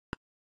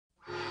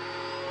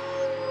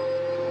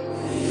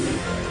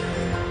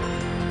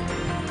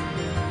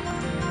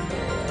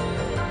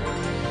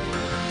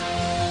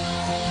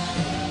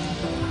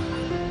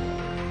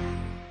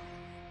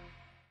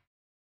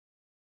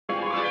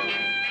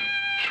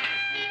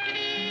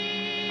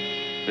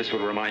This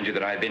will remind you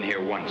that I've been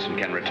here once and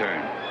can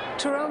return.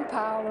 Tyrone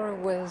Power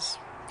was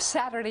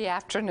Saturday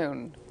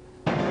afternoon.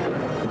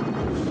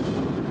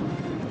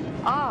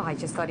 Oh, I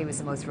just thought he was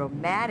the most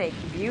romantic,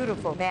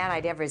 beautiful man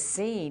I'd ever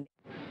seen.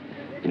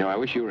 You know, I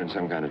wish you were in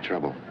some kind of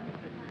trouble.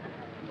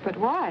 But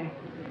why?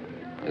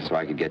 Just so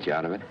I could get you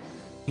out of it.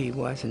 He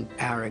wasn't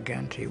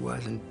arrogant, he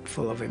wasn't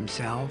full of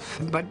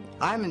himself, but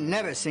I've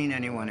never seen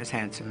anyone as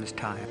handsome as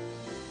Ty.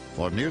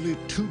 For nearly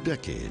 2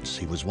 decades,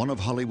 he was one of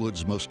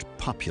Hollywood's most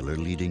popular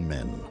leading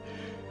men.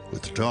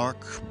 With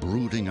dark,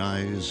 brooding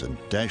eyes and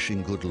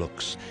dashing good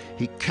looks,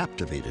 he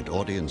captivated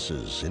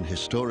audiences in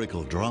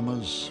historical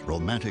dramas,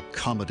 romantic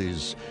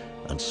comedies,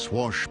 and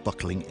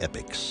swashbuckling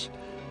epics.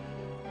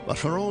 But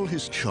for all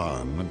his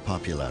charm and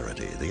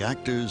popularity, the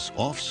actor's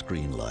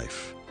off-screen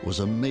life was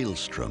a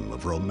maelstrom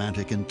of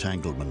romantic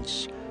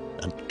entanglements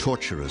and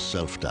torturous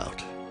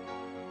self-doubt.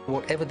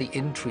 Whatever the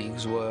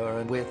intrigues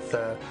were with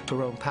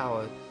Tyrone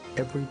Power,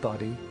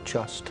 everybody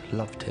just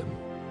loved him.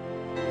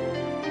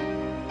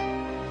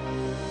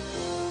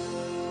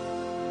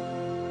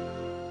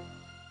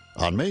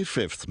 On May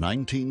 5th,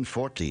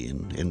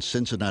 1914, in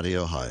Cincinnati,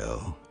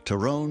 Ohio,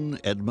 Tyrone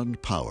Edmund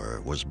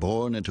Power was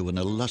born into an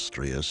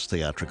illustrious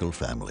theatrical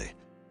family.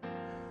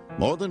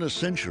 More than a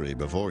century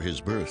before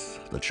his birth,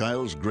 the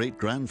child's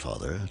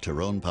great-grandfather,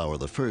 Tyrone Power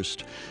I,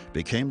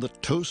 became the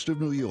toast of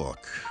New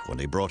York when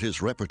he brought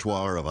his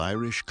repertoire of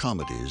Irish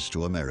comedies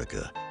to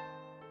America.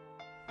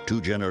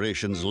 2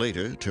 generations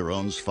later,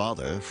 Tyrone's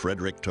father,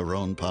 Frederick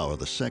Tyrone Power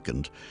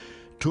II,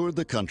 toured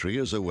the country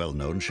as a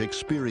well-known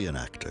Shakespearean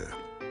actor,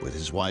 with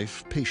his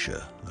wife,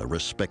 Pacia, a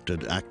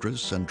respected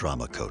actress and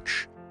drama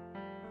coach.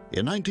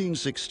 In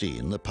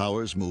 1916, the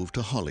Powers moved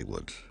to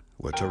Hollywood,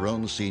 where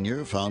Tyrone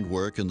Sr. found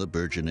work in the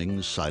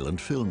burgeoning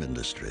silent film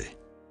industry.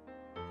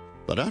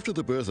 But after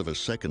the birth of a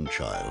second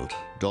child,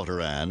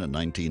 daughter Anne, in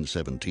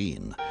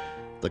 1917,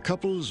 the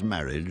couple's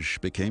marriage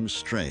became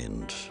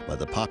strained by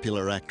the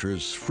popular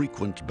actor's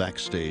frequent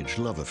backstage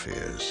love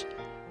affairs.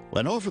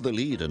 When offered the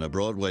lead in a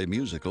Broadway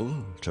musical,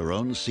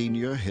 Tyrone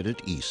Sr.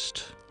 headed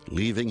east,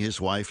 leaving his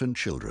wife and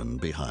children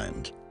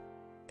behind.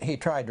 He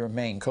tried to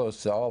remain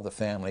close to all the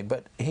family,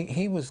 but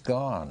he was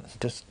gone,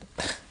 just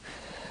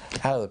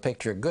out of the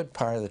picture a good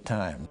part of the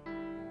time.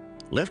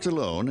 Left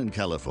alone in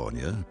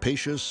California,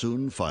 Pacia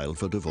soon filed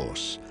for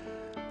divorce.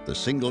 The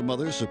single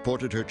mother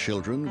supported her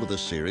children with a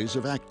series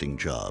of acting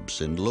jobs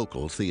in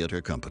local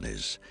theater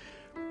companies.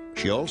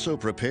 She also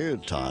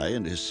prepared Ty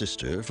and his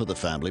sister for the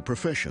family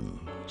profession,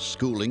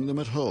 schooling them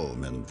at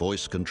home in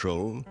voice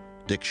control,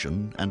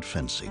 diction, and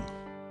fencing.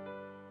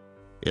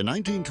 In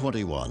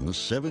 1921,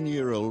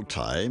 7-year-old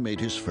Ty made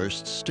his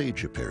first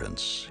stage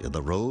appearance in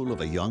the role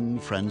of a young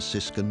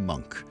Franciscan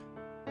monk.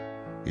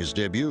 His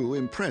debut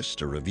impressed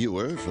a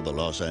reviewer for the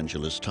Los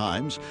Angeles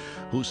Times,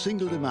 who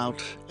singled him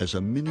out as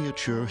a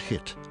miniature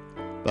hit.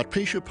 But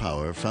Pacia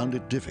Power found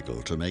it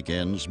difficult to make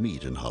ends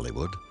meet in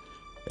Hollywood,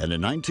 and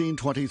in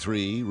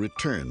 1923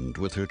 returned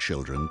with her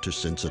children to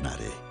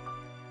Cincinnati.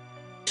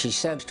 She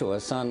said to her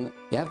son,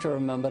 you have to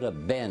remember to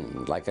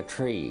bend like a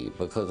tree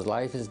because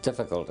life is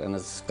difficult and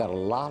it's got a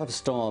lot of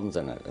storms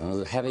in it and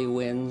there's heavy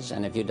winds,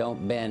 and if you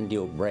don't bend,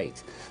 you'll break.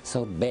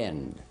 So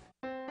bend.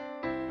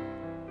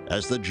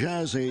 As the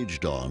jazz age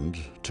dawned,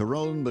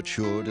 Tyrone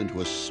matured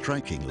into a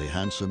strikingly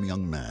handsome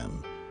young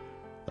man,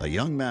 a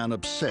young man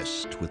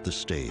obsessed with the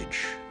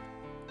stage.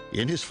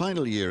 In his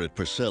final year at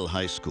Purcell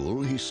High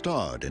School, he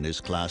starred in his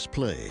class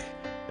play,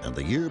 and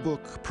the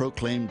yearbook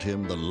proclaimed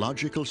him the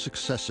logical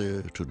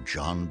successor to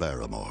John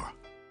Barrymore.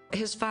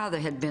 His father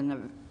had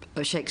been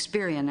a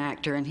Shakespearean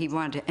actor, and he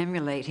wanted to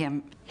emulate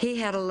him. He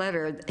had a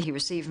letter that he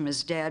received from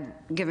his dad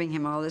giving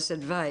him all this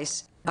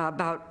advice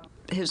about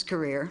his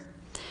career,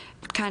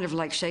 kind of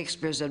like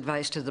Shakespeare's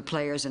advice to the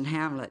players in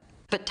Hamlet.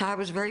 But Ty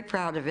was very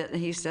proud of it, and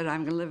he said,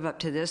 I'm going to live up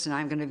to this, and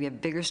I'm going to be a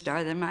bigger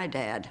star than my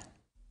dad.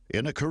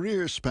 In a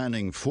career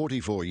spanning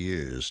 44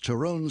 years,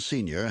 Tyrone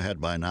Sr.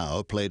 had by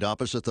now played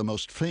opposite the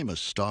most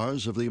famous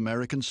stars of the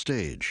American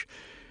stage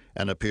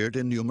and appeared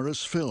in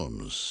numerous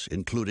films,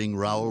 including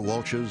Raoul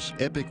Walsh's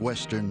epic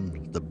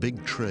western, The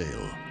Big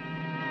Trail.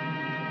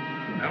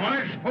 Am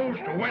I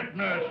supposed to wet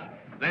nurse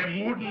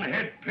them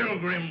wooden-head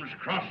pilgrims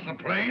cross the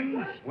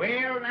plains?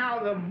 Well,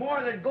 now, the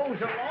more that goes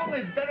along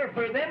is better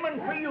for them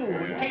and for you,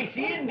 in case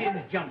the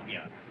Indians jump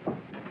you.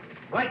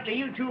 Likely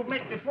you two have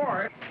met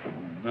before.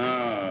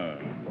 No.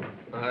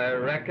 I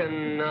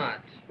reckon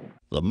not.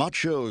 The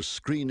macho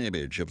screen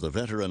image of the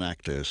veteran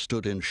actor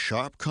stood in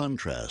sharp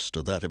contrast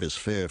to that of his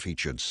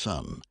fair-featured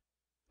son.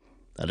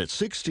 And at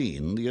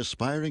 16, the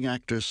aspiring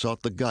actor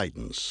sought the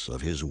guidance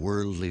of his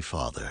worldly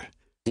father.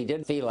 He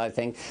did feel, I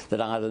think, that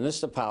either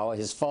Mr. Power,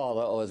 his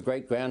father, or his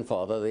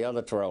great-grandfather, the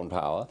other Tyrone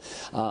Power,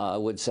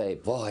 would say,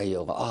 boy,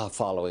 you are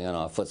following in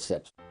our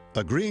footsteps.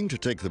 Agreeing to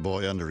take the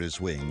boy under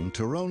his wing,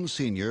 Tyrone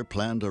Sr.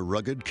 planned a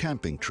rugged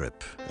camping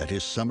trip at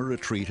his summer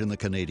retreat in the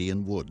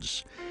Canadian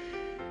woods.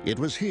 It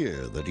was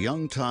here that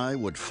young Ty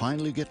would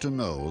finally get to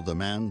know the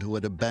man who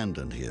had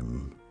abandoned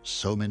him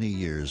so many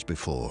years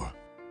before.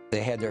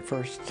 They had their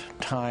first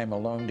time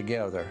alone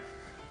together,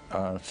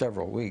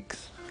 several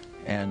weeks.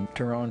 And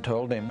Tyrone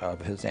told him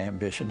of his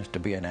ambitions to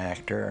be an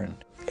actor, and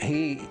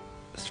he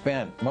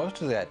spent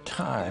most of that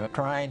time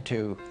trying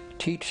to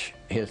teach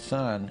his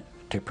son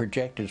to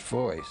project his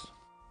voice.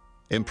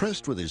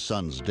 Impressed with his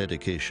son's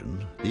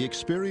dedication, the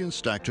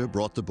experienced actor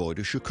brought the boy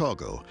to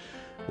Chicago,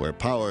 where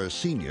Power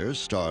Sr.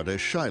 starred as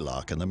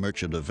Shylock in The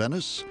Merchant of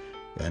Venice,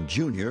 and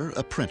Junior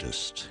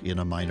apprenticed in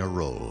a minor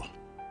role.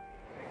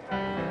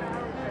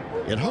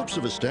 In hopes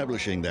of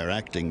establishing their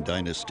acting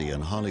dynasty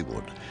in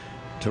Hollywood,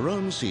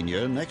 Tyrone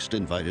Sr. next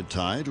invited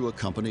Ty to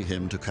accompany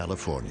him to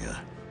California.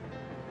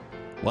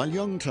 While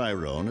young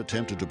Tyrone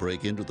attempted to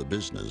break into the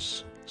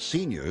business,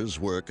 Sr.'s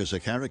work as a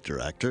character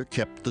actor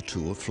kept the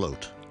two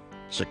afloat.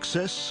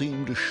 Success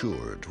seemed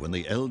assured when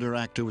the elder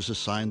actor was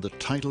assigned the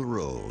title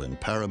role in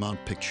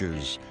Paramount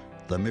Pictures'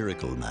 The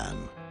Miracle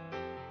Man.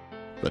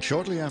 But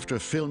shortly after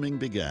filming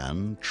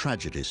began,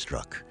 tragedy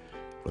struck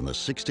when the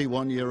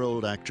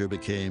 61-year-old actor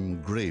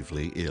became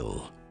gravely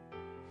ill.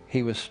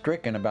 He was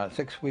stricken about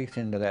 6 weeks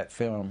into that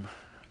film,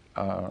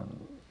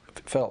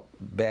 felt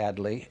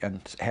badly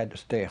and had to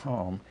stay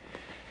home.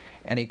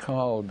 And he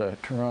called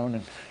Tyrone,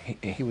 and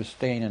he was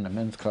staying in a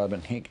men's club,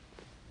 and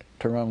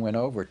Tyrone went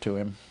over to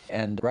him,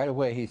 and right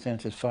away he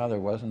sensed his father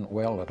wasn't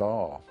well at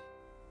all.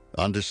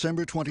 On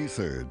December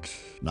 23rd,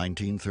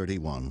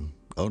 1931,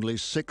 only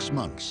 6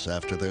 months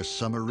after their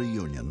summer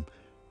reunion,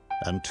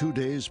 and 2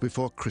 days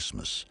before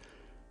Christmas,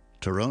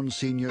 Tyrone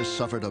Sr.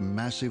 suffered a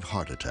massive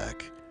heart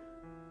attack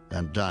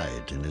and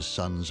died in his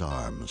son's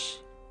arms.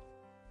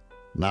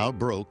 Now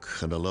broke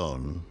and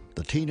alone,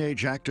 the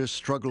teenage actor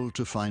struggled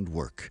to find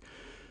work.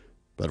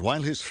 But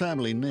while his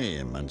family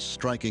name and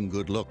striking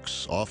good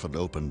looks often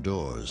opened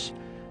doors,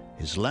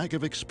 his lack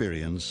of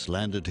experience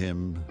landed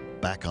him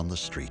back on the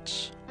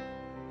streets.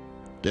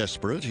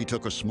 Desperate, he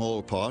took a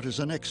small part as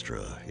an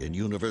extra in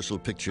Universal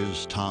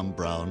Pictures' Tom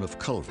Brown of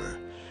Culver.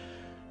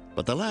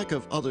 But the lack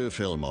of other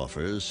film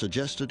offers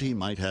suggested he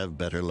might have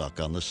better luck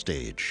on the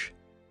stage.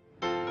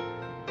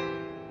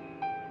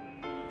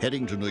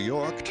 Heading to New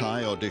York,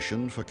 Ty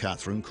auditioned for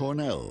Katharine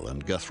Cornell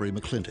and Guthrie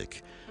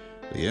McClintock,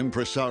 the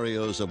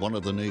impresarios of one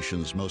of the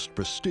nation's most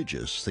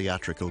prestigious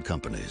theatrical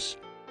companies.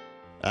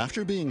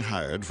 After being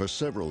hired for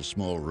several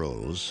small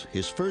roles,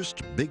 his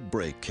first big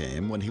break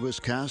came when he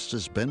was cast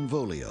as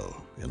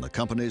Benvolio in the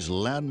company's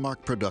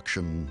landmark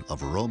production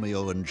of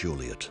Romeo and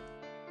Juliet.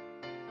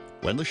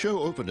 When the show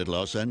opened in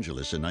Los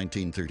Angeles in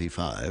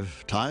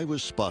 1935, Ty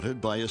was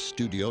spotted by a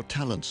studio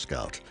talent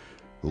scout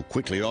who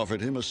quickly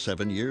offered him a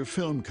 7-year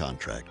film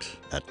contract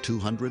at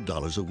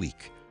 $200 a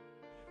week.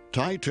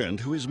 Ty turned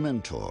to his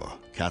mentor,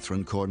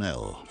 Katharine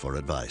Cornell, for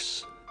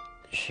advice.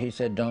 She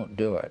said, "Don't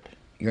do it.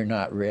 You're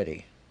not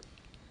ready."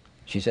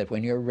 She said,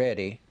 "When you're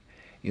ready,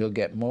 you'll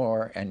get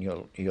more and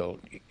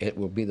it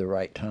will be the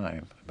right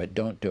time, but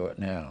don't do it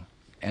now."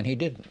 And he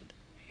didn't.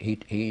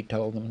 He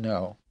told them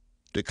no.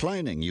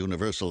 Declining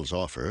Universal's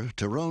offer,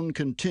 Tyrone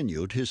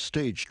continued his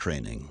stage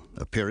training,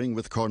 appearing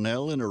with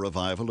Cornell in a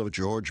revival of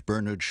George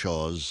Bernard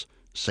Shaw's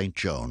St.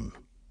 Joan.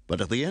 But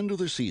at the end of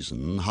the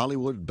season,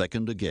 Hollywood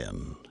beckoned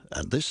again,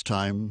 and this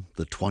time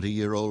the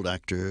 20-year-old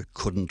actor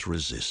couldn't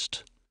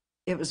resist.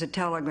 It was a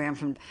telegram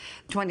from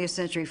 20th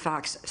Century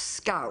Fox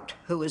scout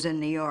who was in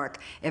New York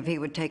if he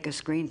would take a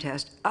screen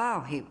test.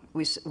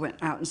 We went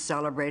out and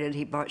celebrated.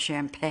 He bought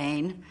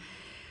champagne,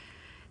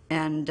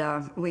 and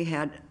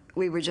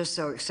we were just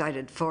so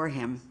excited for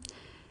him.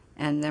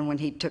 And then when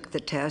he took the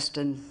test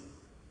and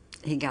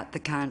he got the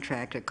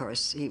contract, of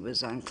course, he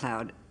was on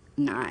cloud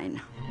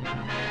 9.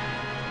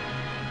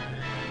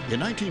 In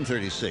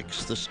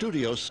 1936, the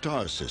studio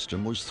star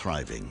system was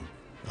thriving.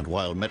 And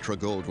while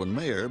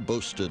Metro-Goldwyn-Mayer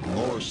boasted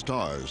more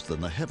stars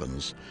than the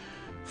heavens,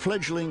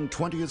 fledgling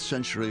 20th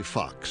Century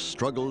Fox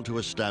struggled to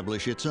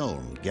establish its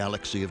own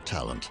galaxy of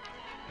talent.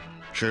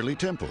 Shirley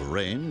Temple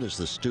reigned as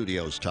the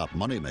studio's top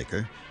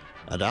moneymaker,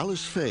 and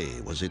Alice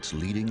Faye was its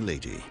leading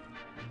lady.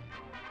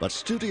 But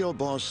studio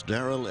boss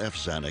Darrell F.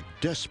 Zanuck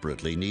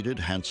desperately needed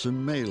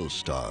handsome male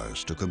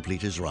stars to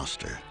complete his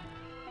roster.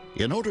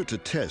 In order to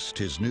test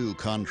his new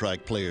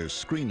contract player's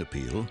screen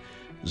appeal,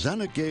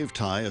 Zanuck gave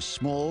Ty a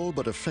small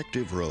but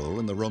effective role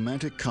in the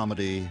romantic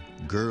comedy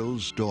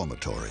Girls'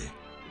 Dormitory.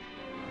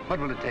 What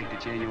will it take to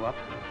cheer you up?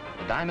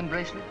 A diamond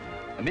bracelet?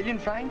 $1 million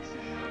francs?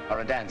 Or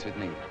a dance with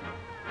me?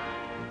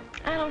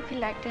 I don't feel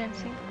like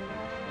dancing.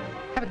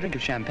 Have a drink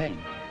of champagne.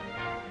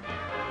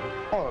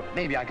 Or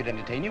maybe I could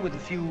entertain you with a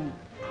few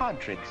card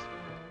tricks.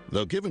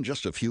 Though given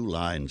just a few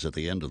lines at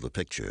the end of the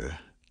picture,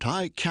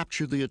 Ty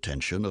captured the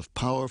attention of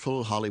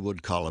powerful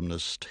Hollywood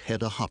columnist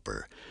Hedda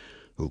Hopper,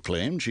 who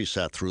claimed she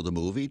sat through the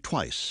movie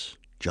twice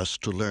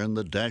just to learn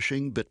the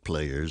dashing bit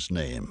player's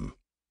name.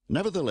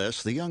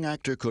 Nevertheless, the young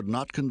actor could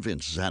not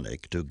convince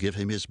Zanuck to give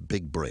him his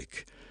big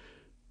break.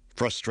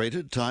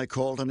 Frustrated, Ty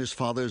called on his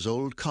father's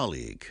old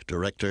colleague,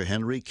 director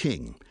Henry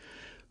King,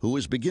 who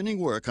was beginning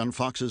work on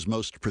Fox's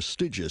most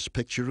prestigious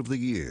picture of the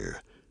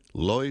year,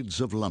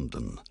 Lloyd's of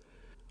London.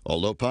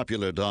 Although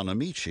popular Don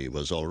Amici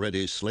was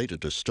already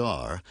slated to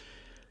star,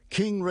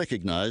 King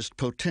recognized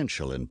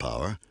potential in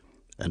Power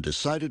and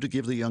decided to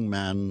give the young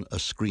man a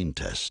screen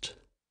test.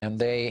 And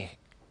they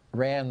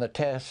ran the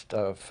test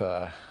of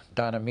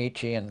Don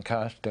Amici in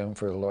costume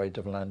for the Lloyds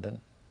of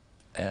London,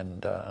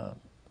 and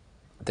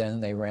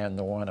then they ran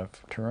the one of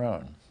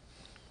Tyrone.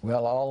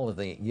 Well, all of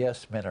the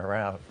yes men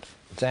around,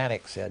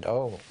 Zanuck said,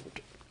 "Oh,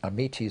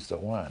 Amici's the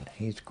one.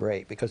 He's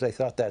great," because they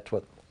thought that's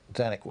what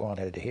Zanuck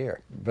wanted to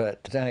hear.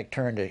 But Zanuck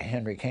turned to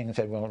Henry King and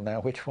said, "Well,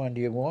 now which one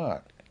do you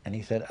want?" And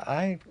he said,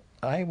 I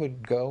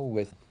would go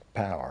with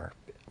Power.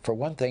 For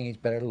one thing, he's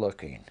better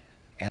looking.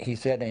 And he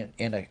said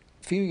in a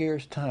few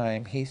years'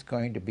 time, he's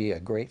going to be a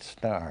great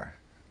star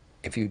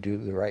if you do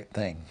the right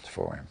things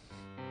for him.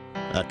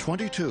 At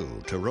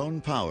 22,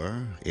 Tyrone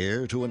Power,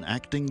 heir to an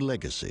acting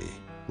legacy,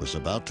 was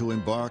about to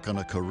embark on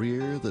a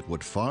career that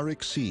would far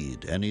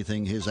exceed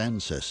anything his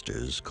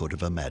ancestors could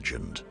have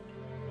imagined.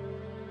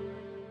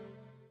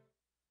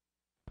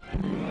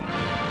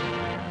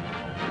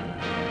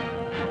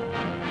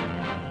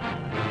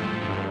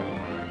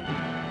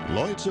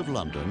 Lloyds of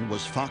London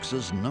was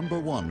Fox's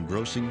 #1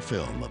 grossing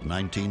film of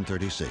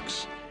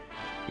 1936.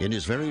 In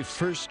his very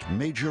first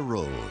major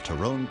role,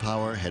 Tyrone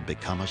Power had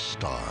become a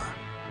star.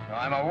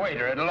 I'm a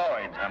waiter at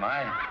Lloyd's, am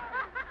I?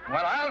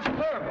 Well, I'll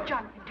serve him.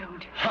 Jonathan,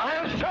 don't.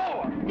 I'll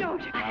show him.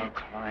 Don't. I'll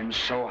climb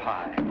so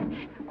high.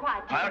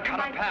 Quiet. I'll cut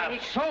a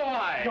path so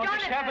wide. Don't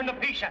disturb the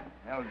patient.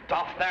 They'll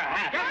doff their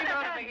hats. Get him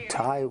out of here.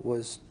 Ty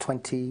was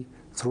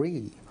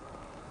 23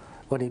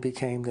 when he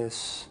became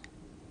this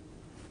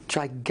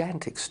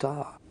gigantic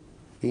star.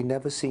 He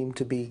never seemed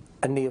to be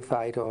a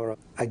neophyte or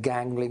a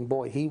gangling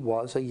boy. He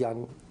was a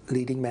young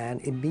leading man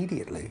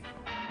immediately.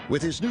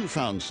 With his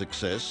newfound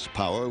success,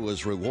 Power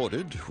was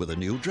rewarded with a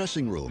new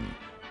dressing room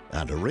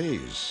and a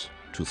raise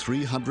to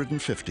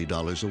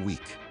 $350 a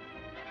week.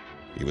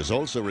 He was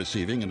also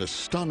receiving an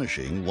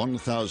astonishing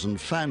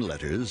 1,000 fan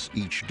letters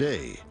each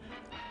day,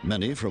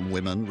 many from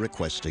women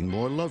requesting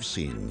more love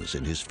scenes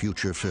in his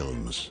future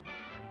films.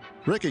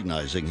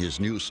 Recognizing his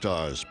new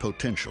star's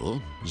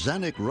potential,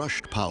 Zanuck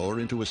rushed Power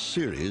into a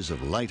series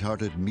of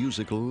light-hearted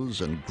musicals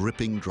and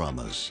gripping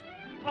dramas.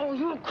 Oh,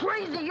 you're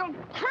crazy! You're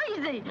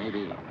crazy!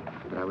 Maybe,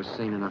 but I was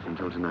sane enough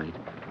until tonight.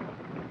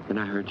 Then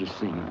I heard you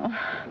sing.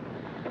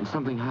 And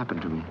something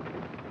happened to me.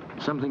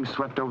 Something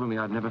swept over me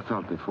I'd never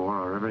felt before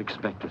or ever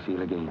expect to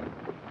feel again.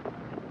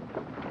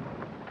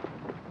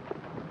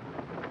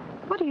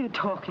 What are you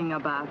talking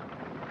about?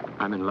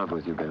 I'm in love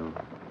with you, Bill.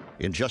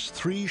 In just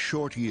 3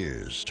 short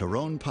years,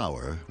 Tyrone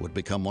Power would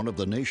become one of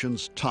the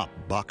nation's top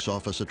box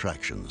office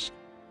attractions,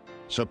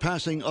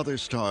 surpassing other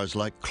stars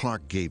like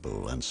Clark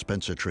Gable and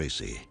Spencer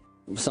Tracy.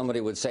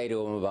 Somebody would say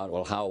to him about,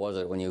 well, how was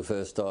it when you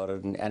first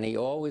started? And he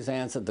always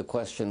answered the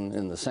question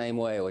in the same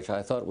way, which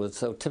I thought was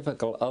so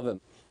typical of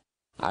him.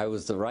 I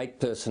was the right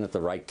person at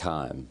the right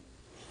time,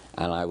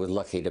 and I was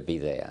lucky to be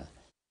there.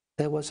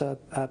 There was a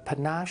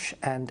panache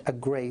and a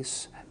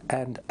grace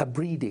and a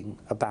breeding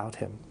about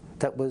him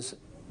that was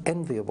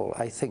enviable,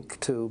 I think,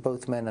 to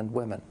both men and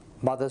women.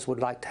 Mothers would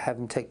like to have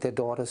him take their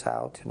daughters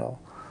out, you know.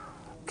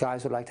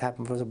 Guys would like to have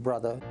him as a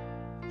brother.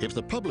 If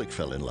the public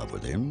fell in love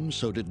with him,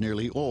 so did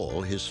nearly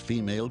all his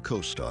female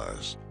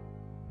co-stars.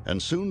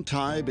 And soon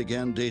Ty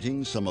began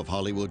dating some of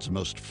Hollywood's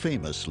most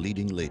famous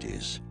leading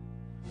ladies.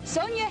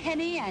 Sonia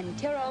Henney and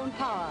Tyrone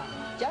Power,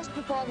 just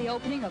before the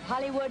opening of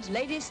Hollywood's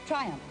latest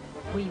triumph.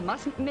 We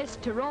mustn't miss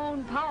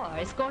Tyrone Power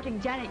escorting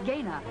Janet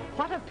Gaynor.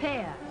 What a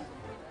pair!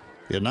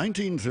 In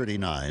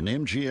 1939,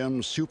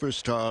 MGM's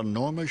superstar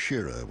Norma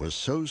Shearer was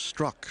so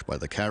struck by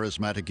the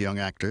charismatic young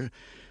actor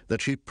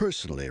that she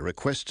personally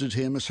requested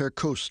him as her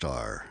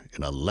co-star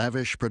in a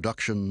lavish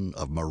production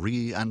of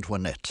Marie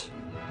Antoinette.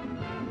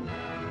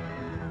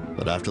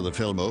 But after the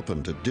film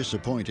opened to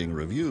disappointing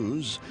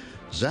reviews,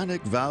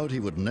 Zanuck vowed he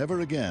would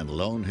never again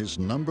loan his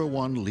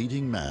 #1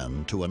 leading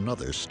man to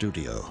another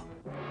studio.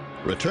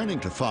 Returning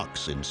to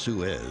Fox in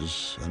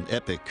Suez, an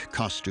epic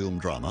costume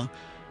drama,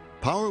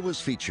 Power was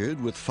featured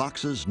with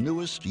Fox's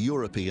newest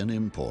European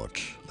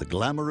import, the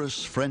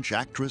glamorous French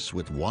actress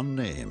with one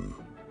name,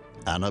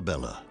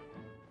 Annabella.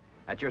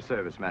 At your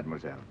service,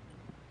 mademoiselle.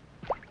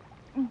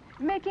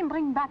 Make him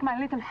bring back my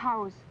little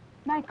house.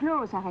 My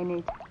clothes are in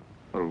it.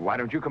 Well, why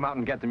don't you come out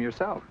and get them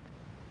yourself?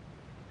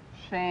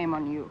 Shame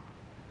on you.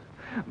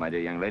 My dear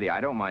young lady, I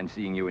don't mind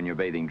seeing you in your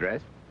bathing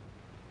dress.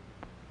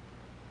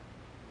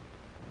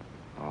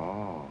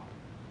 Oh.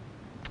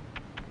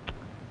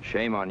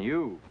 Shame on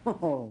you.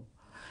 Oh.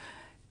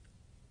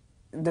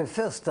 The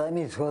first time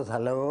it was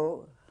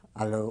hello,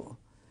 hello.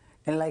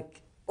 And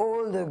like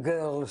all the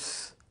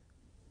girls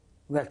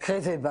were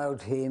crazy about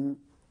him,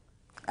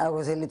 I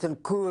was a little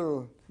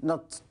cool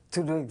not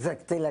to do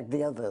exactly like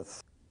the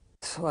others.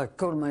 So I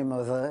called my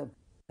mother.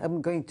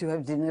 I'm going to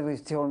have dinner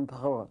with Tyrone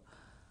Power.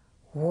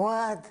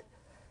 What?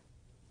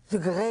 The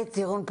great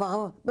Tyrone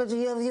Power? But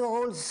you have your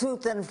old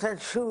suit and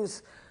flat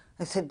shoes.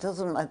 I said,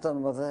 doesn't matter,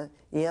 mother.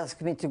 He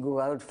asked me to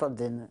go out for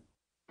dinner.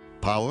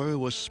 Power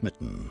was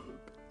smitten,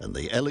 and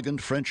the elegant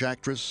French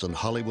actress and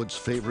Hollywood's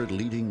favorite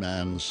leading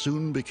man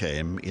soon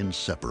became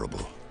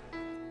inseparable.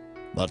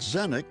 But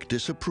Zanuck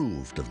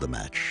disapproved of the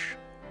match.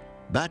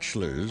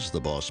 Bachelors, the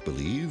boss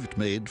believed,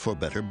 made for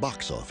better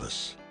box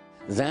office.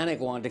 Zanuck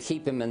wanted to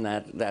keep him in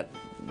that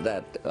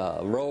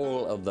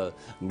role of the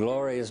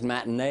glorious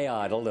matinee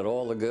idol that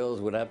all the girls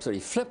would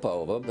absolutely flip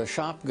over. The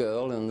shop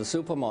girl in the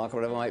supermarket,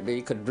 whatever it might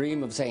be, could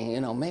dream of saying,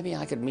 you know, maybe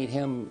I could meet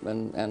him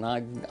and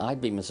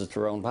I'd be Mrs.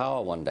 Tyrone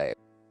Power one day.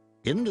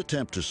 In an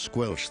attempt to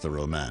squelch the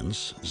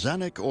romance,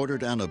 Zanuck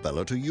ordered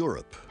Annabella to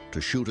Europe to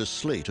shoot a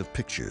slate of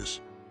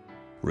pictures.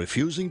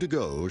 Refusing to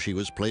go, she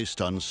was placed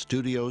on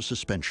studio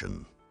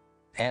suspension.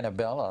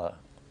 Annabella,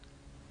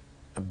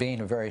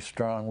 being a very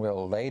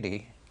strong-willed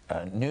lady,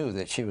 knew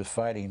that she was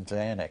fighting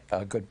Zanuck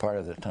a good part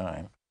of the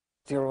time.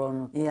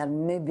 Tyrone, he had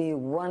maybe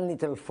one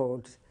little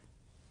fault.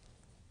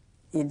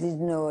 He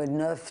didn't know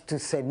enough to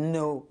say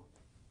no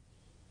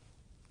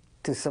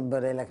to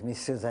somebody like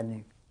Mr.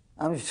 Zanuck.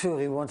 I'm sure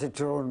he wanted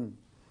Tyrone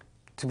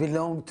to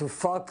belong to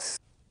Fox.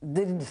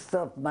 Didn't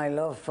stop my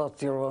love for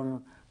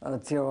Tyrone or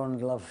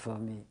Tyrone's love for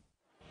me.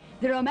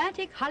 The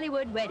romantic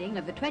Hollywood wedding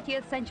of the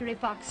 20th century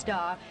Fox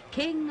star,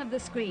 king of the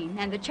screen,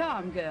 and the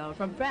charm girl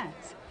from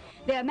France.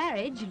 Their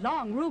marriage,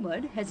 long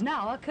rumored, has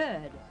now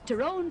occurred.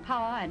 Tyrone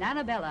Power and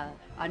Annabella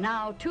are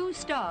now two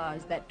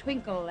stars that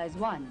twinkle as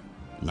one.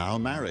 Now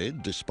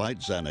married, despite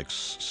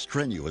Zanuck's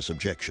strenuous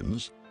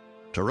objections,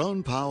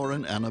 Tyrone Power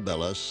and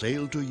Annabella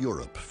sailed to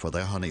Europe for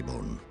their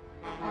honeymoon.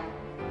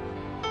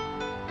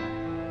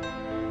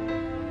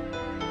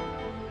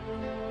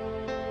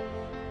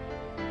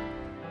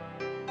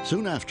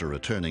 Soon after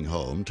returning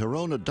home,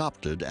 Tyrone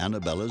adopted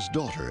Annabella's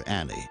daughter,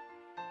 Annie,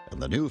 and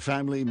the new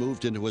family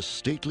moved into a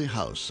stately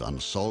house on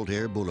Salt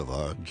Air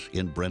Boulevard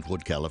in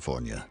Brentwood,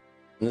 California.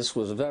 This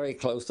was a very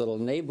close little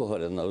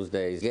neighborhood in those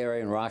days.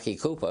 Gary and Rocky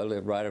Cooper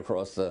lived right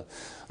across the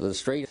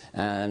street,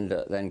 and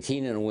then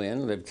Keenan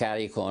Wynn lived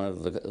catty-corner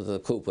to the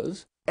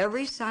Coopers.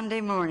 Every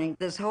Sunday morning,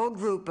 this whole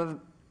group of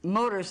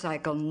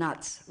motorcycle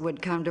nuts would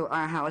come to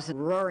our house,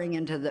 roaring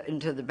into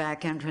the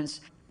back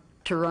entrance.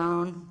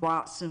 Tyrone,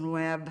 Watson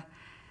Webb,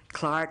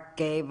 Clark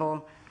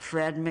Gable,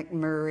 Fred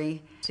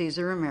McMurray,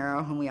 Cesar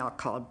Romero, whom we all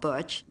called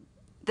Butch.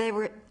 They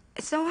were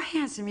so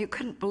handsome, you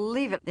couldn't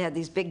believe it. They had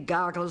these big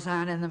goggles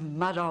on and the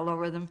mud all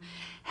over them.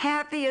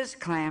 Happy as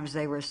clams,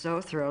 they were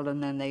so thrilled,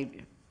 and then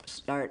they'd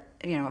start,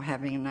 you know,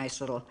 having a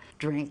nice little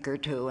drink or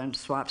two and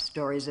swap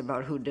stories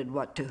about who did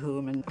what to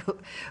whom and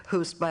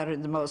who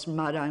splattered the most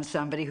mud on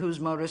somebody, whose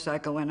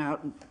motorcycle went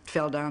out and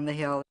fell down the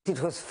hill.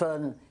 It was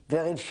fun,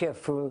 very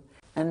cheerful,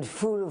 and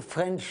full of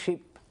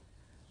friendship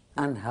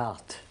and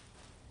heart.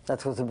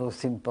 That was the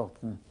most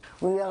important.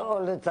 We are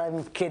all the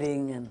time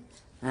kidding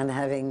and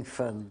having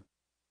fun.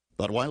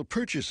 But while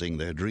purchasing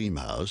their dream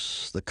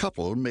house, the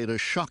couple made a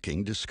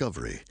shocking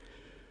discovery.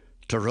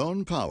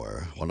 Tyrone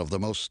Power, one of the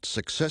most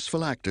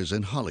successful actors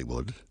in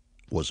Hollywood,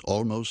 was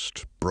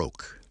almost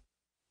broke.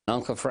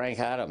 Uncle Frank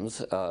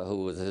Adams,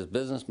 who was his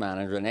business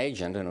manager and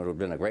agent and who had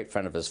been a great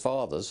friend of his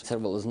father's,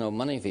 said, well, there's no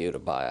money for you to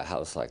buy a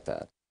house like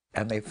that.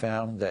 And they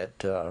found that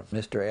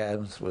Mr.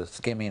 Adams was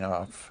skimming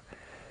off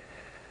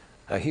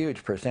a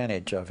huge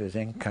percentage of his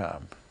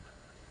income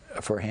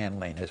for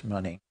handling his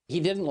money. He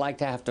didn't like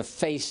to have to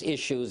face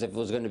issues if it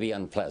was going to be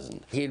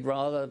unpleasant. He'd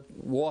rather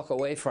walk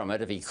away from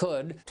it if he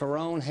could.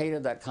 Tyrone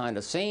hated that kind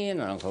of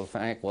scene, and Uncle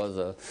Frank was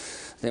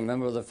a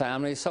member of the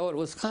family, so it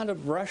was kind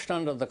of brushed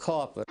under the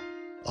carpet.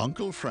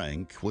 Uncle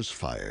Frank was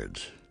fired,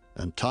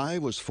 and Ty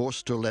was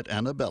forced to let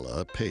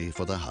Annabella pay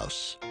for the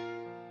house.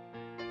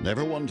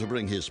 Never one to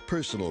bring his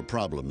personal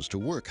problems to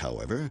work,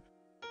 however,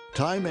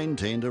 Ty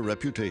maintained a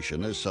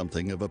reputation as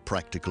something of a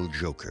practical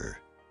joker.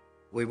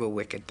 We were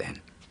wicked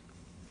then.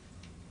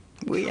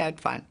 We had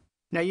fun.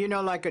 Now, you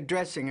know, like a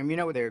dressing room, you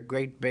know, they're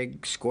great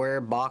big square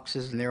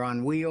boxes and they're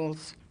on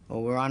wheels.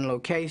 Well, we're on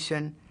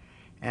location,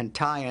 and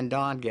Ty and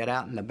Don get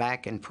out in the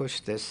back and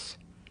push this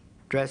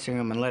dressing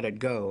room and let it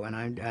go. And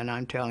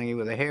I'm telling you,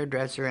 with a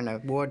hairdresser and a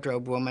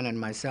wardrobe woman and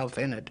myself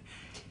in it,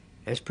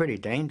 it's pretty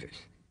dangerous.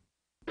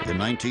 In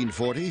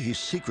 1940, he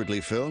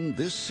secretly filmed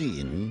this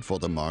scene for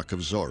the Mark of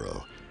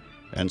Zorro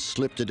and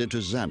slipped it into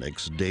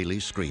Zanuck's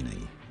daily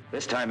screening.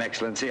 This time,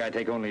 Excellency, I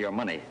take only your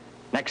money.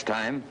 Next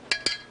time...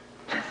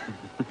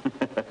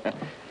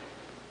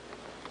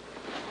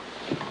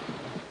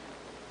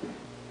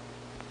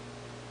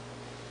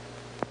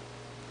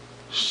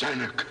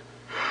 Zanuck.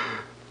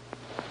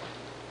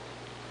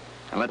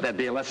 And let that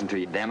be a lesson to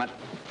you, damn it.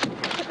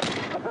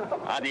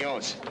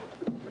 Adios.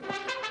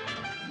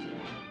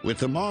 With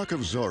the Mark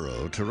of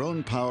Zorro,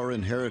 Tyrone Power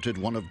inherited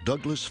one of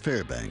Douglas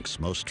Fairbanks'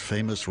 most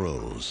famous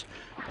roles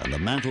and the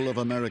mantle of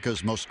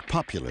America's most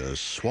popular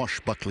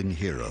swashbuckling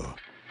hero.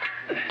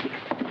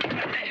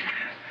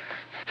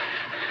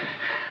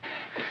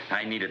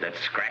 I needed that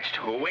scratch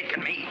to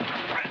awaken me.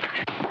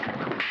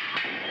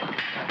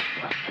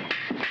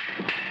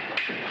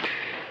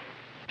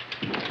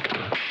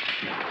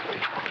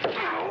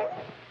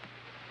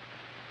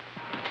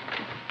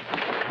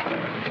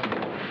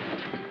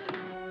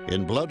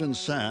 In Blood and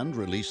Sand,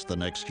 released the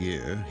next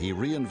year, he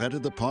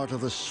reinvented the part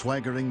of the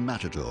swaggering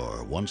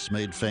matador once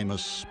made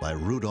famous by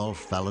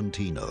Rudolph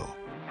Valentino.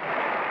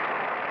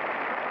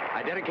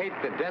 I dedicate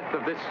the death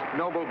of this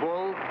noble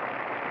bull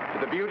to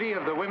the beauty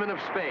of the women of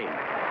Spain.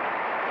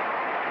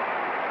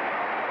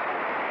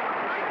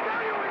 My God!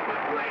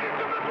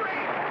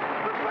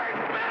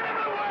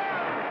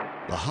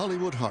 The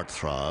Hollywood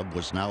heartthrob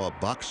was now a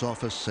box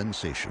office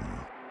sensation.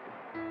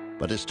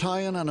 But as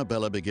Ty and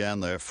Annabella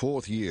began their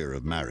 4th year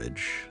of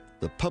marriage,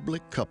 the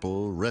public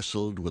couple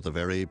wrestled with a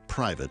very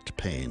private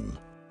pain.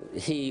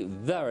 He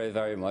very,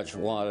 very much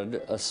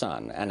wanted a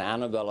son, and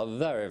Annabella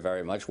very,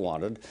 very much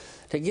wanted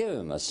to give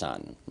him a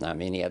son. I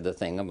mean, he had the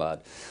thing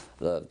about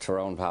the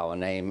Tyrone Power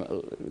name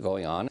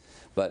going on,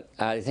 but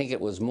I think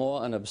it was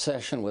more an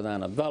obsession with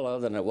Annabella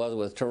than it was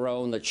with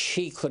Tyrone that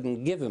she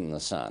couldn't give him the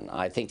son.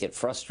 I think it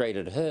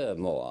frustrated her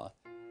more.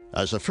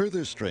 As a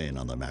further strain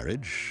on the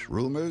marriage,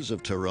 rumors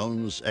of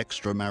Tyrone's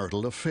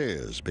extramarital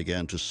affairs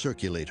began to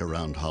circulate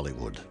around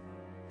Hollywood.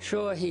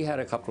 Sure, he had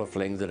a couple of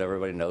flings that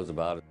everybody knows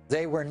about.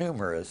 They were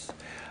numerous,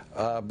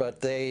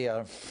 but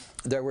there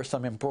were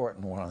some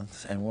important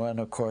ones. And one,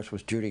 of course,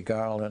 was Judy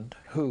Garland,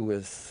 who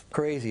was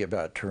crazy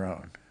about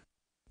Tyrone.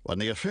 When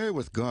the affair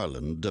with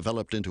Garland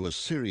developed into a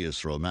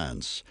serious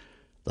romance,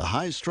 the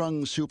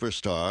high-strung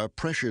superstar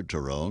pressured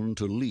Tyrone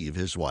to leave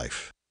his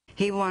wife.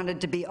 He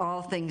wanted to be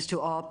all things to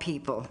all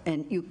people,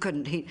 and you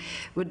couldn't. He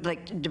would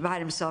like divide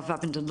himself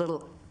up into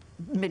little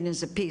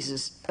millions of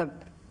pieces of,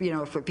 you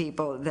know, for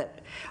people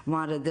that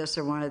wanted this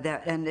or wanted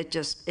that, and it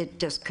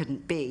just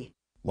couldn't be.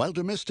 While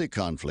domestic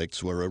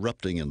conflicts were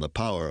erupting in the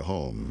Power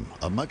home,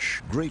 a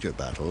much greater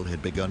battle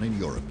had begun in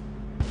Europe.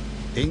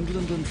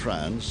 England and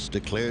France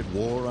declared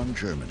war on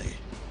Germany,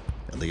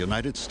 and the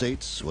United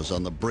States was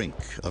on the brink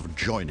of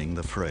joining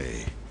the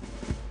fray.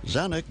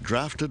 Zanuck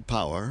drafted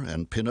Power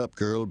and pin-up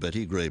girl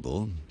Betty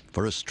Grable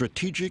for a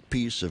strategic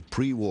piece of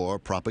pre-war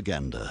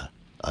propaganda,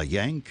 a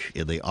Yank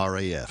in the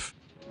RAF.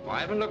 Well, I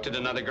haven't looked at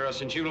another girl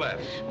since you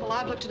left. Well,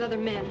 I've looked at other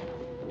men.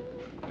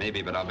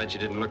 Maybe, but I'll bet you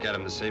didn't look at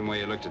him the same way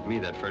you looked at me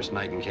that first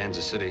night in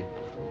Kansas City.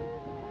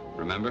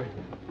 Remember?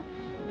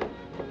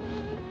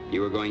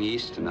 You were going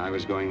east and I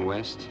was going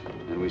west.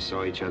 Then we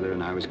saw each other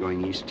and I was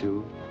going east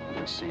too.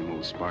 That same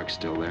old spark's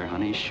still there,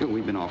 honey. Sure,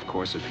 we've been off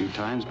course a few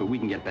times, but we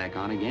can get back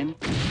on again.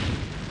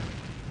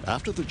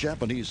 After the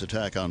Japanese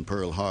attack on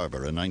Pearl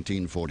Harbor in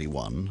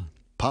 1941,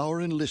 Power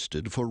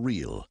enlisted for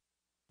real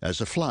as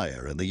a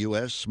flyer in the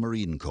U.S.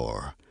 Marine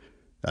Corps.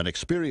 An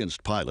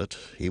experienced pilot,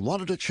 he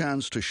wanted a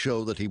chance to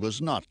show that he was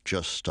not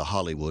just a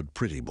Hollywood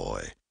pretty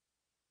boy.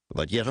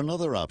 But yet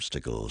another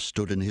obstacle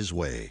stood in his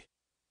way.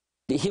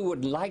 He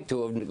would like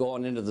to have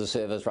gone into the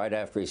service right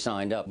after he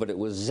signed up, but it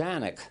was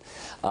Zanuck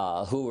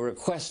who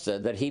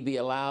requested that he be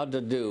allowed to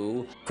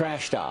do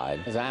Crash Dive.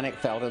 Zanuck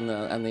felt, and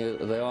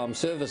the armed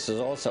services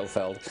also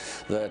felt,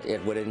 that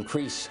it would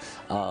increase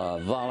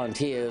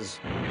volunteers.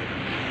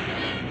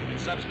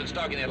 Sub's been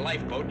stalking that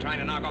lifeboat trying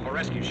to knock off a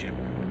rescue ship.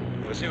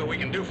 We'll see what we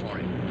can do for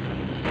him.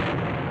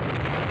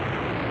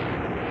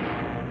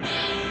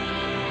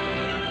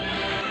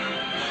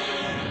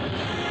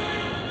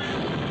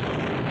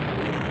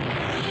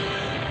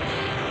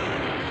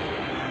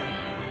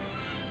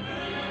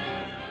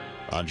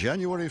 On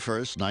January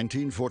 1st,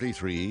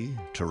 1943,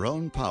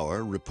 Tyrone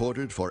Power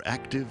reported for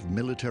active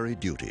military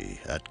duty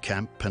at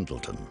Camp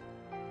Pendleton.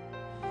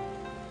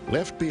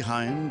 Left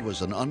behind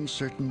was an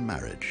uncertain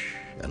marriage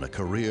and a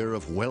career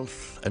of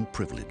wealth and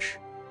privilege.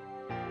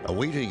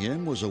 Awaiting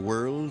him was a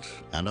world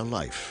and a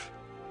life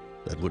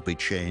that would be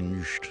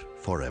changed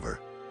forever.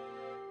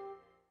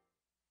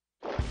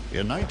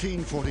 In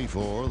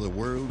 1944, the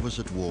world was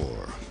at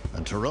war,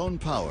 and Tyrone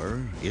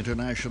Power,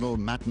 international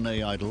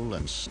matinee idol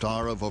and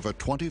star of over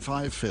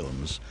 25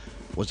 films,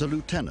 was a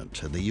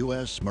lieutenant in the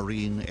U.S.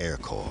 Marine Air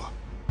Corps.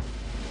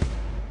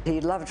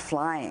 He loved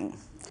flying.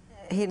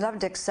 He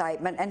loved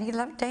excitement, and he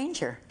loved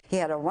danger. He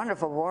had a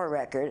wonderful war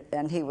record,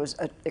 and he was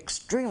an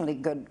extremely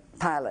good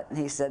pilot. And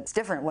he said, it's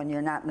different when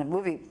you're not in a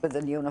movie with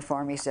a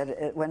uniform. He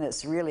said, when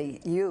it's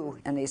really you,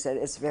 and he said,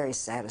 it's very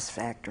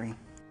satisfactory.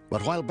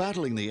 But while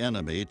battling the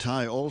enemy,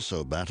 Ty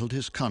also battled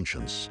his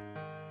conscience.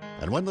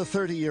 And when the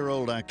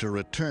 30-year-old actor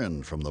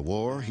returned from the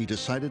war, he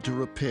decided to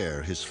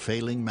repair his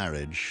failing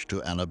marriage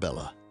to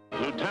Annabella.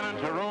 Lieutenant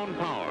Tyrone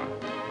Power,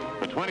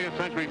 the 20th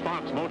Century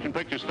Fox motion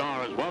picture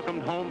star, is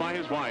welcomed home by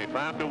his wife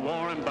after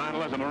war and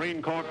battle as a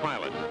Marine Corps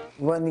pilot.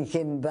 When he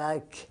came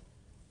back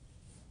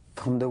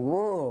from the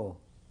war,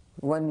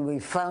 when we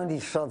found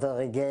each other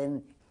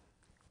again,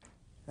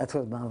 that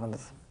was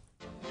marvelous.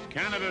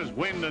 Canada's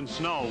wind and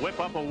snow whip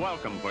up a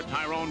welcome for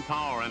Tyrone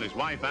Power and his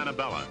wife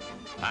Annabella.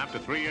 After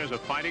 3 years of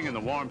fighting in the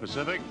warm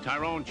Pacific,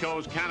 Tyrone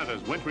chose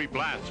Canada's wintry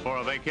blasts for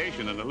a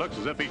vacation, and it looks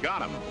as if he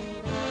got them.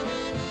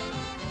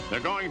 They're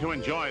going to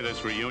enjoy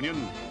this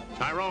reunion.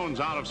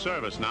 Tyrone's out of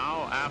service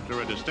now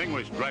after a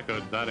distinguished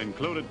record that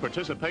included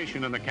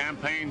participation in the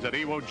campaigns at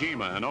Iwo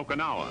Jima and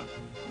Okinawa.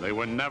 They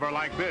were never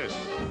like this.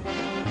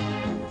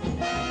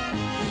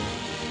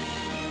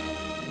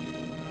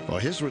 For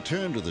his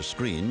return to the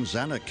screen,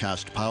 Zanuck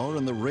cast Power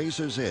in The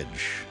Razor's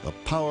Edge, a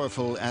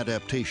powerful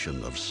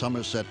adaptation of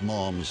Somerset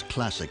Maugham's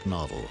classic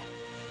novel.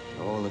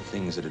 All the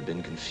things that had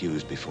been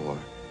confused before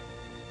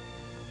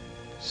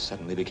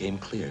suddenly became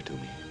clear to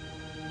me.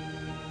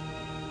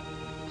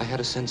 I had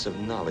a sense of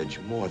knowledge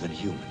more than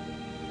human.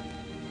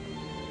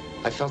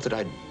 I felt that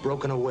I'd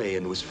broken away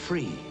and was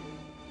free.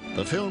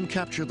 The film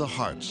captured the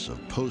hearts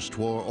of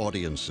post-war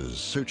audiences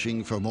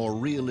searching for more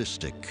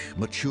realistic,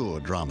 mature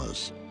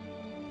dramas,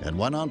 and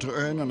went on to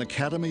earn an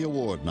Academy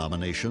Award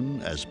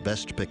nomination as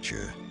Best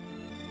Picture.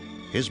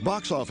 His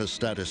box office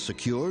status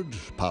secured,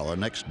 Power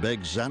next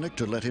begged Zanuck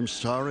to let him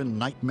star in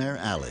Nightmare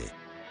Alley,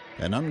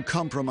 an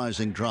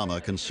uncompromising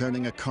drama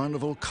concerning a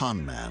carnival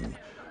con man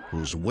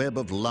whose web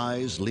of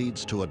lies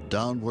leads to a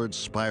downward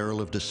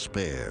spiral of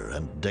despair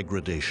and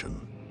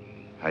degradation.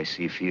 I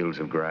see fields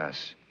of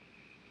grass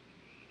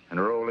and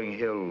rolling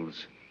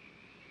hills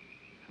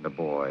and a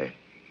boy.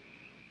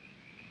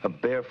 A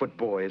barefoot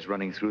boy is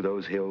running through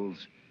those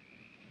hills.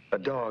 A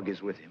dog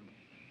is with him.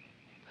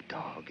 A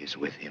dog is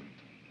with him.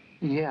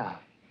 Yeah.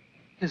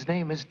 His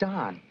name is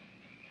Don.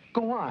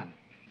 Go on.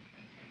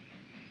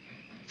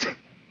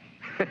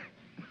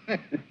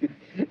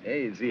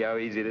 Hey, you see how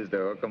easy it is to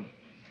hook 'em?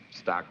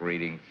 Stock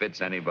reading fits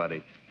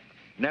anybody.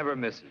 Never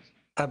misses.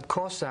 Of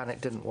course,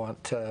 Zanuck didn't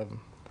want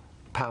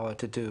Power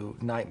to do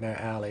Nightmare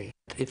Alley.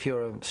 If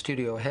you're a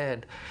studio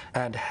head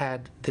and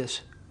had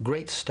this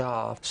great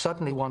star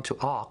suddenly want to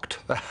act,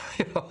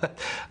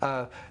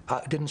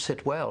 didn't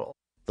sit well.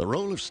 The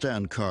role of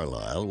Stan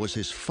Carlisle was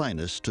his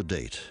finest to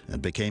date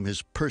and became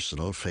his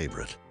personal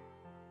favorite.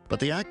 But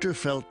the actor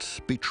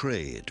felt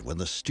betrayed when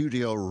the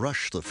studio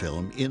rushed the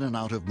film in and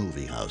out of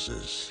movie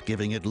houses,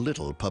 giving it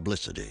little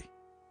publicity.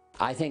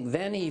 I think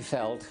then he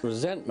felt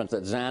resentment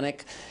that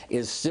Zanuck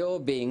is still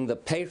being the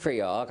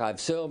patriarch. I've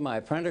served my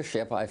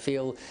apprenticeship. I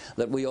feel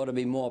that we ought to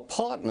be more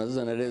partners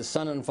than it is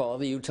son and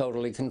father, you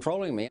totally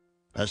controlling me.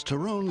 As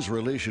Tyrone's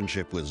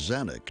relationship with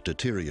Zanuck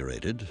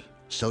deteriorated,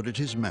 so did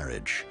his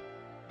marriage.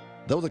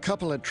 Though the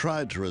couple had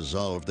tried to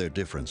resolve their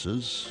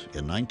differences,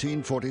 in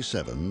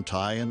 1947,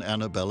 Ty and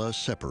Annabella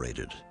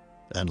separated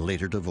and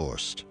later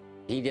divorced.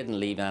 He didn't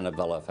leave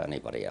Annabella for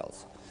anybody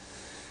else.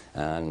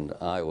 And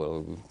I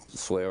will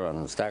swear on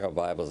a stack of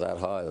Bibles that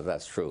high that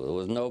that's true. There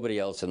was nobody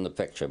else in the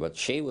picture, but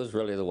she was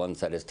really the one that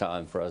said it's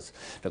time for us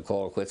to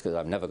call quits because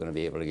I'm never going to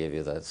be able to give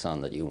you that son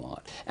that you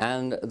want.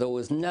 And there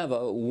was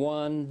never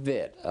one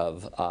bit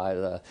of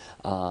either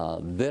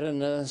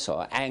bitterness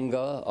or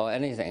anger or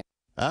anything.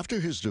 After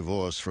his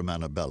divorce from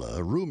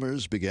Annabella,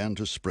 rumors began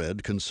to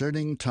spread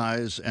concerning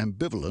Ty's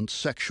ambivalent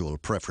sexual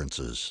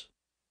preferences.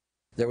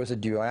 There was a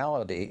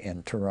duality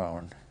in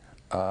Tyrone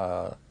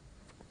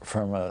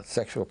from a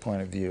sexual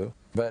point of view,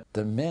 but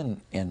the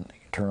men in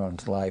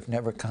Tyrone's life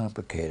never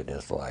complicated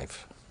his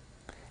life,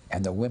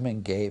 and the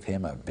women gave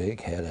him a big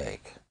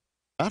headache.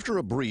 After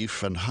a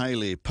brief and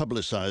highly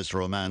publicized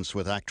romance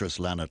with actress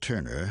Lana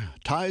Turner,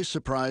 Ty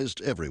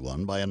surprised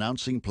everyone by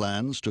announcing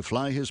plans to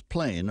fly his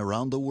plane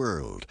around the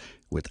world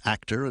with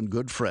actor and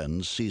good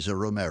friend Cesar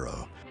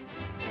Romero.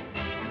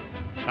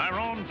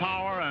 Tyrone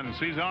Power and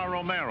Cesar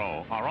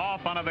Romero are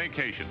off on a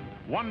vacation.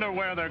 Wonder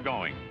where they're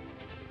going.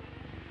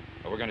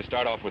 We're going to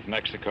start off with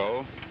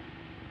Mexico,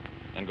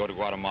 then go to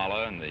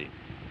Guatemala and the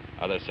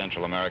other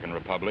Central American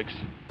republics.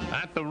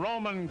 At the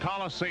Roman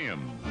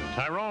Colosseum,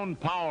 Tyrone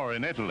Power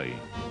in Italy,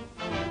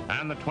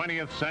 and the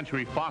 20th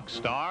Century Fox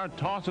star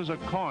tosses a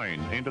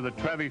coin into the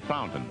Trevi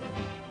Fountain.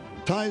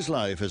 Ty's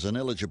life as an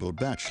eligible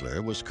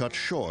bachelor was cut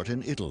short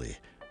in Italy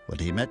when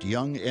he met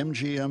young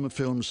MGM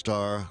film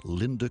star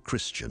Linda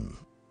Christian.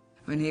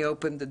 When he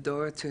opened the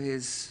door to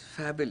his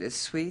fabulous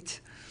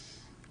suite,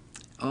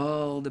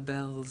 all the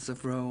bells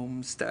of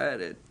Rome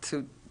started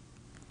to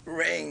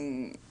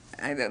ring.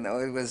 I don't know,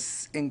 it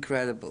was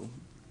incredible.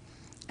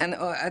 And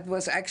it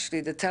was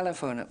actually the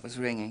telephone that was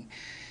ringing.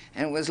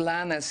 And it was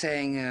Lana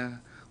saying,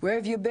 where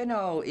have you been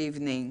all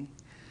evening?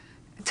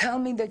 Tell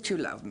me that you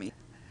love me.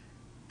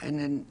 And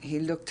then he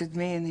looked at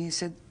me and he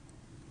said,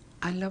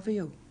 I love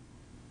you.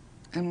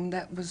 And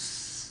that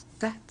was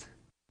that.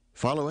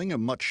 Following a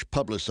much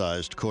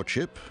publicized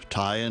courtship,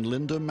 Ty and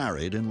Linda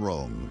married in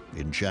Rome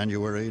in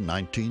January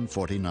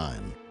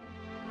 1949.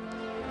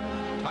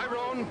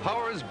 Tyrone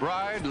Power's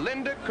bride,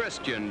 Linda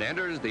Christian,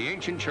 enters the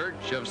ancient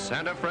church of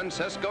Santa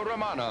Francesca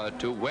Romana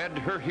to wed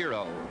her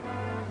hero.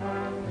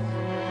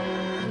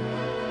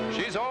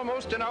 She's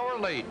almost an hour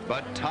late,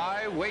 but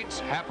Ty waits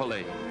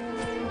happily.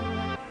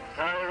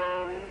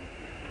 Tyrone,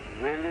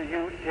 will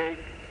you take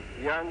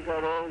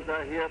Bianca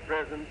Rosa here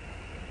present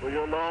for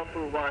your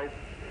lawful wife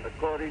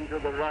according to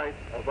the rite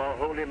of our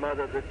Holy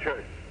Mother, the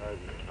Church?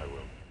 I will.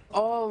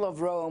 All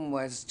of Rome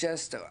was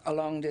just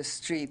along this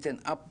street and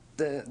up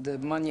the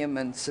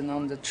monuments and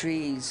on the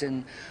trees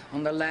and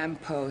on the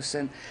lampposts.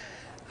 And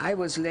I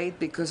was late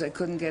because I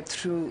couldn't get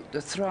through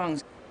the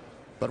throngs.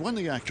 But when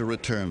the actor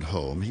returned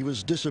home, he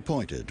was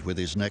disappointed with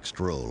his next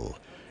role,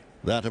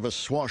 that of a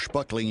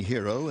swashbuckling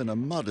hero in a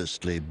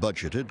modestly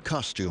budgeted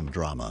costume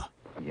drama.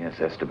 Yes,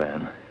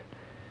 Esteban.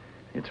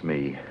 It's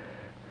me.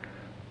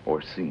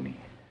 Orsini.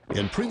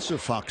 In Prince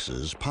of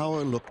Foxes,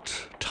 Power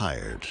looked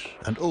tired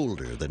and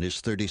older than his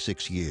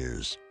 36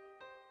 years.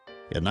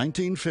 In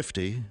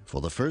 1950,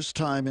 for the first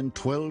time in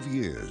 12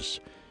 years,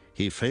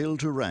 he failed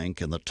to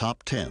rank in the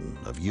top 10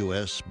 of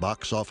U.S.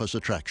 box office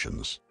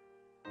attractions.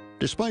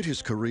 Despite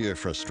his career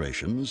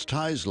frustrations,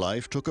 Ty's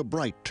life took a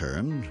bright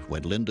turn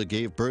when Linda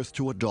gave birth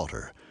to a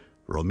daughter,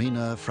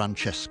 Romina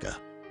Francesca.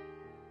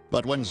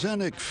 But when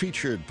Zanuck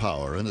featured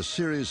Power in a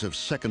series of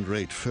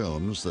second-rate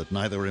films that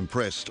neither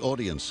impressed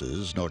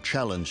audiences nor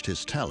challenged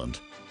his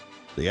talent,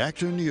 the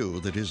actor knew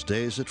that his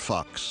days at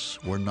Fox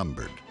were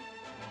numbered.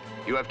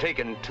 You have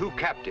taken 2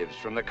 captives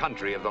from the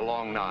country of the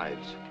long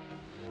knives.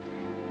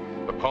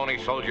 The pony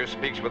soldier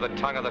speaks with the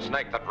tongue of the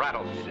snake that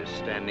rattles. It is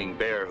Standing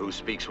Bear who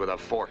speaks with a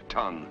forked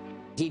tongue.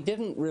 He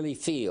didn't really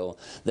feel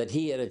that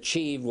he had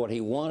achieved what he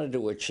wanted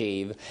to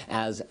achieve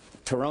as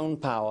Tyrone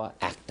Power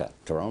actor.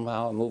 Tyrone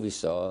Power movie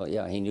star,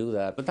 yeah, he knew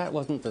that, but that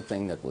wasn't the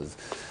thing that was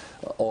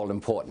all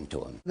important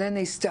to him. Then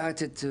he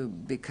started to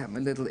become a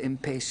little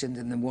impatient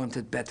and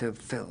wanted better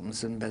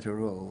films and better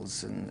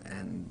roles,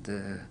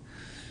 and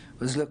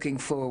was looking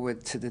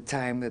forward to the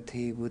time that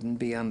he wouldn't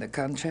be under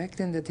contract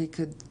and that he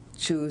could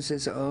choose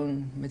his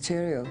own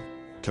material.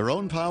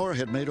 Tyrone Power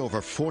had made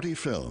over 40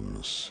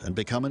 films and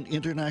become an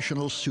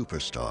international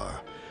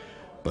superstar.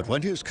 But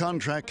when his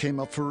contract came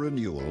up for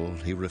renewal,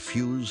 he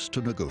refused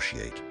to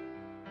negotiate,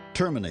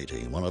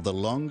 terminating one of the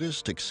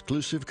longest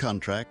exclusive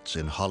contracts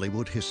in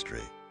Hollywood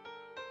history.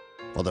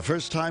 For the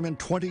first time in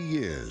 20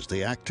 years,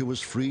 the actor was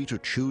free to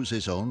choose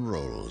his own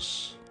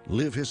roles,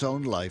 live his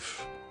own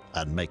life,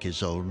 and make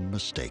his own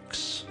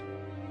mistakes.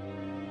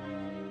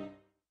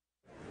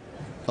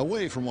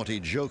 Away from what he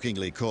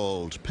jokingly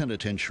called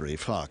penitentiary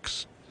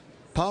Fox,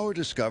 Power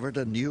discovered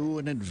a new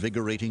and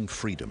invigorating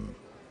freedom.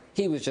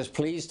 He was just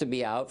pleased to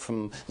be out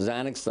from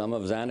Zanuck's thumb,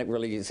 of Zanuck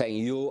really saying,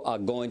 you are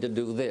going to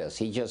do this.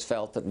 He just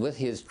felt that with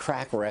his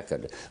track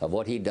record of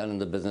what he'd done in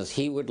the business,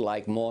 he would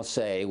like more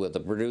say with the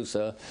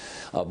producer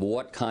of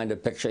what kind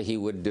of picture he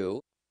would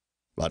do.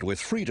 But with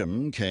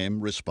freedom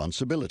came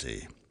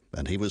responsibility,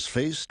 and he was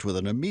faced with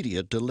an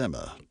immediate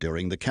dilemma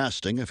during the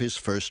casting of his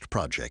first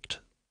project.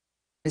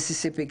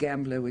 Mississippi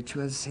Gambler, which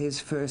was his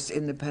first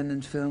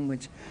independent film,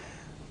 which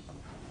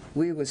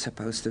we were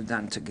supposed to have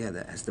done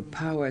together as the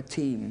Power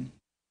team.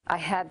 I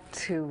had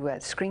to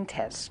screen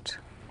test.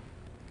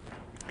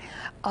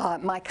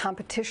 My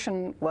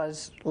competition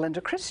was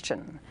Linda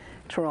Christian,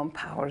 Tyrone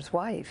Power's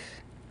wife.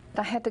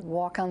 I had to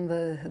walk on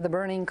the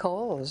burning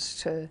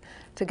coals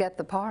to get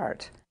the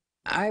part.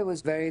 I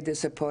was very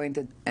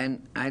disappointed,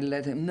 and I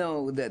let him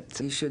know that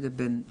he should have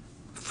been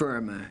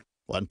firmer.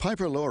 When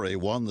Piper Laurie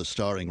won the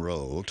starring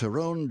role,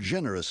 Tyrone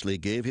generously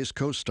gave his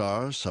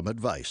co-star some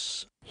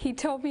advice. He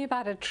told me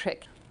about a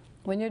trick.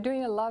 When you're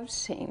doing a love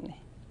scene,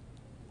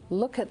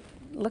 look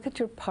at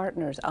your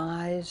partner's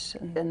eyes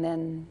and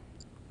then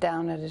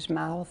down at his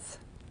mouth,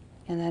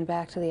 and then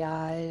back to the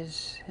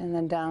eyes, and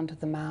then down to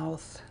the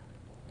mouth.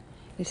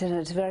 He said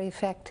it's very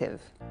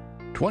effective.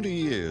 20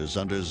 years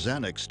under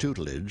Zanuck's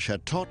tutelage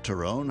had taught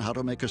Tyrone how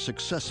to make a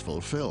successful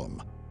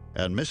film,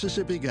 and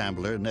Mississippi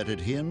Gambler netted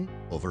him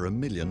over $1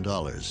 million.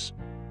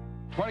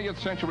 20th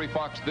Century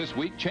Fox this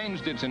week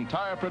changed its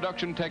entire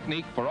production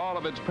technique for all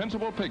of its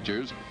principal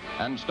pictures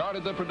and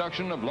started the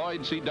production of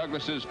Lloyd C.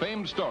 Douglas's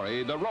famed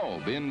story, The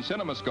Robe, in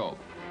CinemaScope.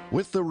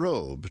 With The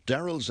Robe,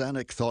 Darryl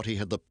Zanuck thought he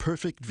had the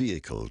perfect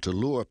vehicle to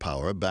lure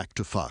Power back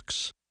to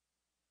Fox.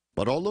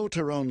 But although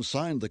Tyrone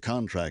signed the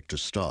contract to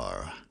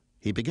star,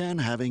 he began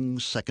having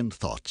second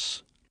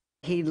thoughts.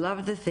 He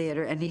loved the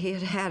theater, and he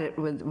had had it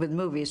with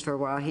movies for a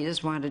while. He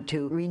just wanted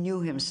to renew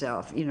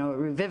himself, you know,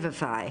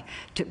 revivify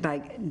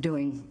by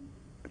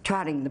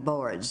trotting the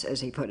boards,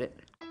 as he put it.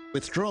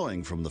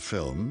 Withdrawing from the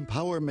film,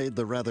 Power made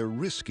the rather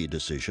risky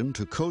decision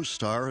to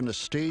co-star in a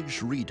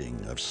staged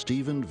reading of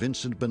Stephen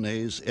Vincent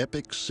Benet's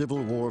epic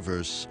Civil War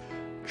verse,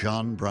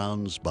 John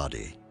Brown's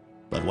Body.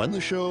 But when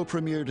the show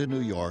premiered in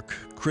New York,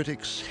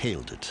 critics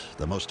hailed it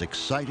the most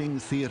exciting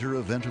theater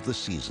event of the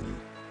season,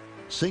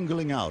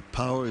 singling out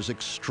Power's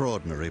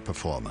extraordinary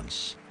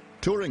performance.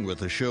 Touring with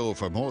the show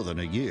for more than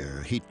a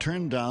year, he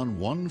turned down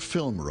one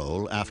film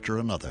role after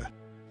another.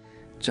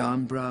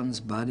 John Brown's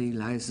body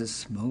lies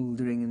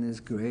smoldering in his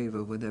grave,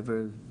 or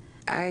whatever.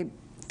 I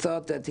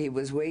thought that he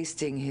was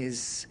wasting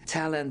his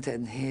talent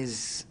and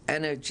his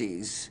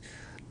energies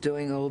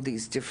doing all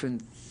these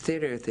different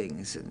theater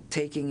things and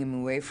taking him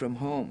away from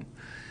home.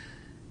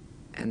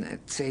 And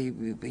I'd say,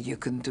 you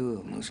can do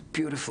a most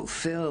beautiful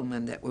film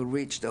and that will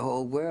reach the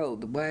whole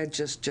world. Why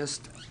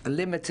just a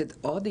limited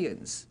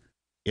audience?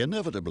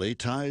 Inevitably,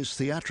 Ty's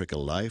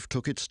theatrical life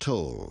took its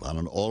toll on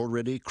an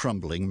already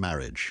crumbling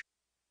marriage.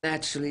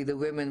 Naturally, the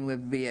women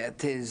would be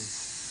at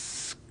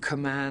his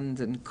command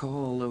and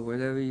call, or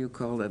whatever you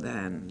call it,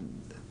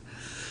 and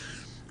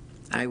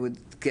I would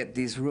get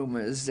these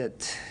rumors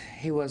that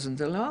he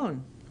wasn't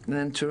alone. And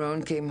then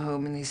Tyrone came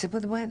home and he said,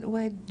 but why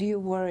do you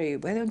worry?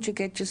 Why don't you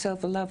get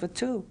yourself a lover,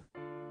 too?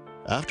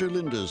 After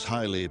Linda's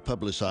highly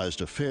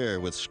publicized affair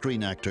with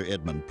screen actor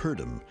Edmund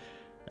Purdom,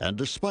 and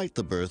despite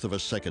the birth of a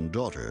second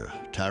daughter,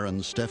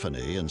 Taryn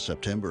Stephanie, in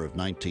September of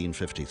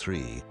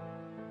 1953,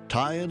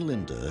 Ty and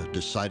Linda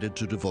decided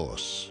to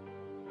divorce.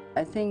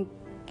 I think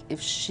if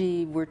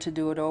she were to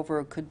do it over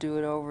or could do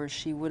it over,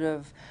 she would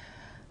have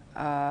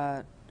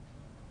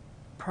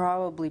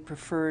probably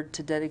preferred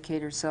to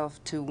dedicate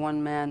herself to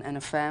one man and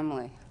a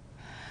family.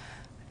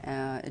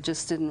 It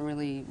just didn't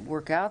really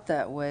work out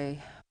that way.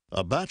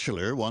 A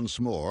bachelor once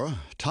more,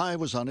 Ty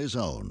was on his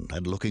own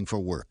and looking for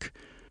work.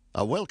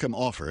 A welcome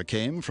offer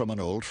came from an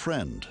old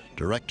friend,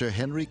 director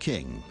Henry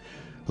King,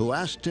 who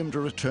asked him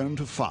to return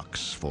to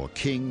Fox for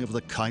King of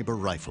the Khyber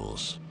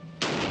Rifles.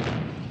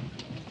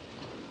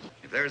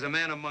 If there's a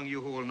man among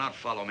you who will not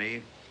follow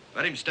me,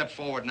 let him step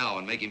forward now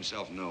and make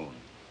himself known.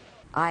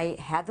 I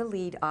had the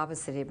lead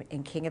opposite him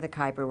in King of the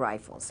Khyber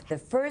Rifles. The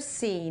first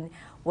scene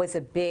was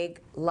a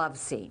big love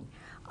scene.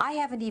 I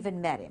haven't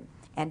even met him.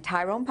 And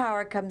Tyrone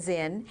Power comes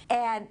in,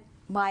 and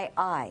my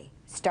eye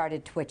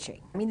started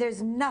twitching. I mean,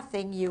 there's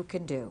nothing you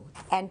can do.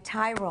 And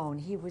Tyrone,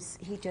 he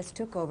just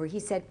took over. He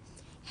said,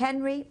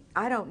 Henry,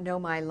 I don't know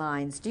my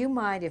lines. Do you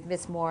mind if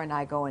Miss Moore and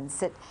I go and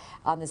sit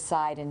on the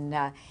side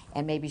and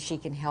maybe she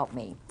can help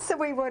me? So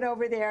we went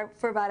over there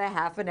for about a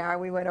half an hour.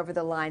 We went over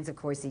the lines. Of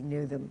course, he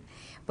knew them.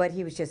 But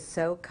he was just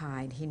so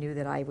kind. He knew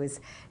that I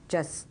was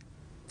just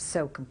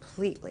so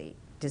completely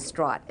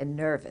distraught and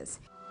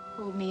nervous.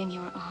 Hold me in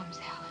your arms,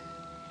 Helen,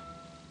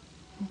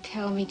 and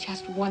tell me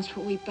just once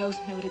what we both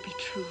know to be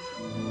true.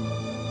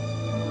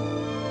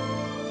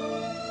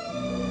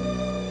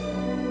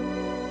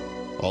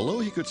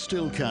 Although he could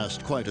still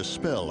cast quite a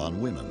spell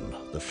on women,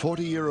 the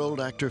 40-year-old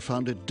actor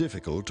found it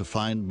difficult to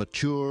find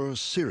mature,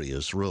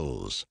 serious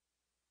roles.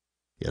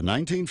 In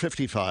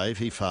 1955,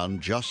 he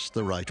found just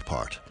the right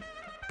part,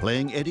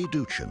 playing Eddie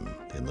Duchin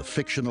in the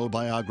fictional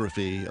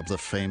biography of the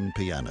famed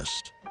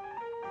pianist.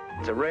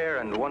 It's a rare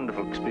and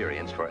wonderful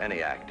experience for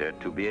any actor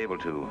to be able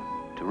to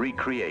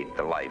recreate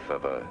the life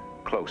of a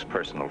close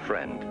personal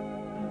friend,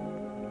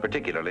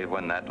 particularly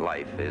when that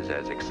life is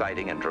as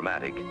exciting and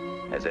dramatic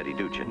as Eddie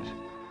Duchin's.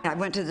 I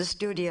went to the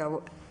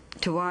studio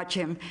to watch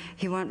him.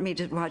 He wanted me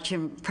to watch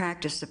him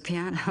practice the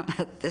piano.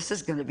 This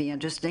is going to be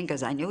interesting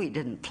because I knew he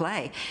didn't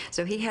play.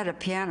 So he had a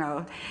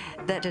piano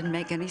that didn't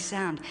make any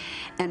sound.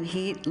 And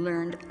he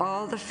learned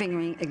all the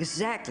fingering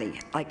exactly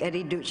like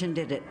Eddie Duchin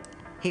did it.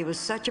 He was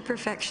such a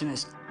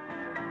perfectionist.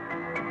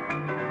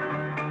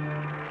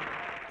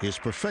 His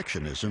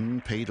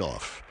perfectionism paid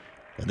off,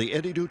 and the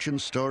Eddie Duchin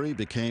story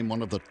became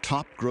one of the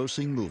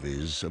top-grossing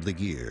movies of the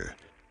year.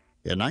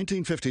 In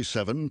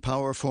 1957,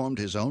 Power formed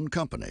his own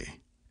company,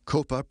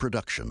 Copa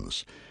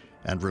Productions,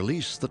 and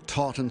released the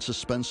taut and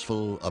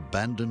suspenseful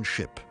Abandoned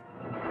Ship.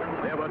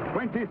 There were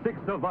 26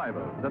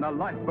 survivors in a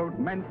lifeboat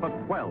meant for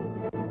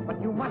 12. But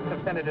you must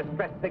have sent a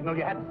distress signal.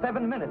 You had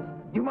 7 minutes.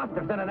 You must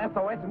have sent an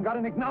SOS and got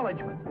an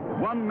acknowledgement.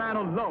 One man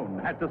alone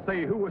had to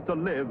say who was to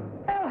live.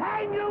 I'll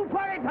hang you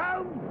for it,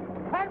 Holmes,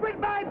 and with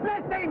my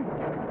blessing.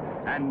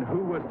 And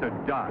who was to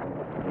die.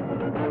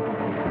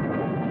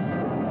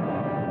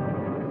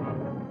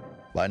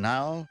 By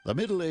now, the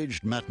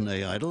middle-aged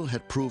matinee idol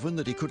had proven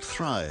that he could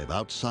thrive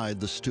outside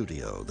the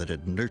studio that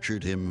had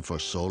nurtured him for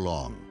so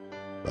long.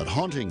 But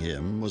haunting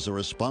him was a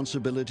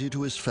responsibility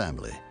to his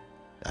family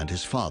and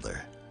his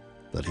father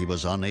that he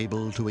was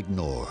unable to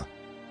ignore.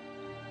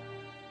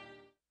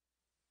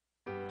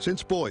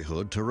 Since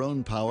boyhood,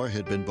 Tyrone Power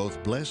had been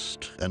both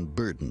blessed and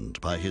burdened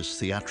by his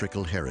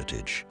theatrical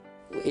heritage.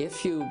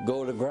 If you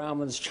go to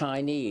Grauman's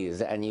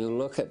Chinese and you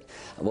look at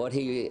what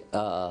he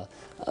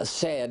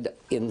said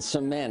in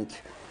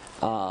cement,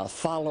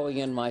 following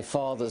in my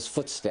father's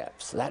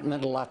footsteps, that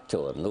meant a lot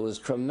to him. There was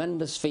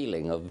tremendous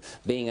feeling of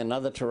being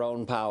another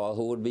Tyrone Power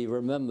who would be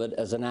remembered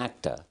as an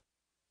actor.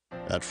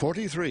 At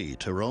 43,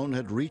 Tyrone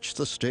had reached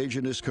the stage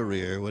in his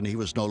career when he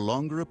was no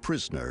longer a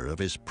prisoner of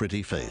his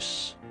pretty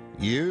face.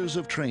 Years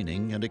of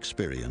training and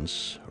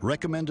experience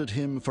recommended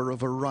him for a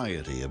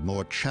variety of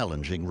more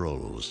challenging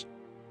roles.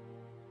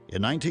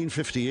 In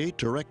 1958,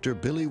 director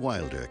Billy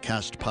Wilder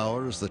cast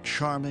Power as the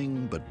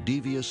charming but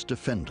devious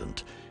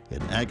defendant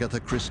in Agatha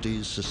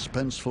Christie's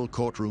suspenseful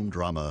courtroom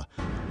drama,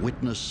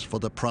 Witness for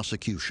the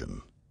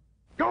Prosecution.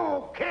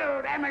 You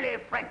killed Emily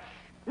French.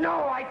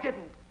 No, I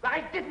didn't.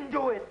 I didn't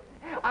do it.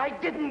 I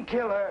didn't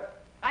kill her.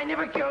 I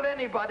never killed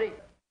anybody.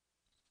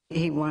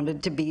 He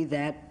wanted to be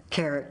that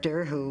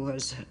character who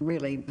was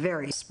really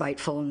very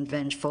spiteful and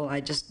vengeful.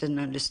 I just didn't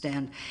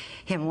understand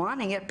him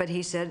wanting it, but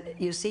he said,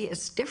 you see,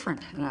 it's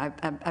different. And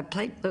I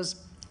played those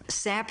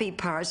sappy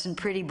parts in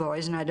Pretty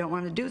Boys, and I don't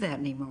want to do that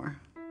anymore.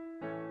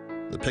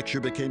 The picture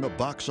became a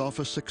box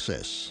office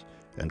success,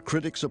 and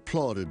critics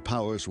applauded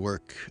Power's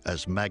work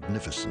as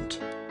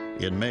magnificent.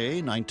 In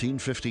May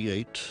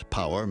 1958,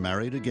 Power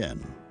married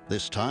again,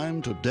 this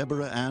time to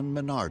Deborah Ann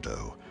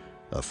Menardo,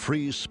 a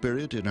free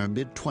spirit in her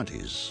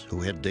mid-20s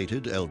who had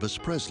dated Elvis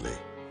Presley.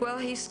 Well,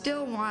 he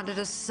still wanted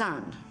a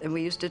son, and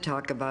we used to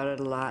talk about it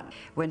a lot.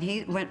 When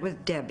he went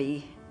with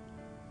Debbie,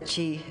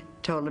 she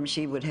told him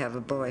she would have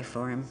a boy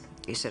for him.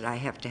 He said, I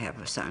have to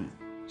have a son.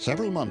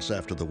 Several months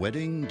after the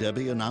wedding,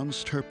 Debbie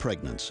announced her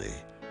pregnancy.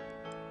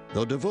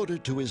 Though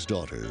devoted to his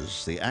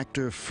daughters, the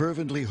actor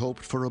fervently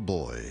hoped for a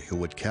boy who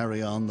would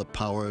carry on the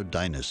Power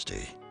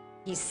dynasty.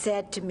 He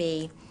said to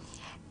me,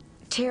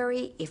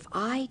 Terry, if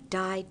I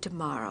died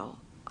tomorrow,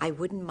 I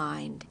wouldn't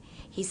mind.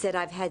 He said,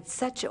 I've had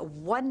such a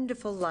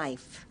wonderful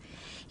life.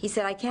 He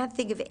said, I can't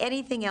think of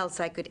anything else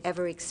I could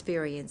ever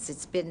experience.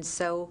 It's been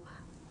so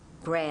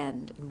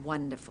grand and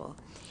wonderful.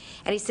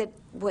 And he said,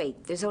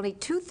 wait, there's only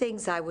 2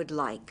 things I would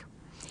like.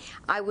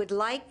 I would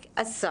like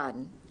a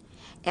son,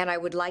 and I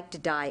would like to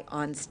die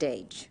on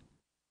stage.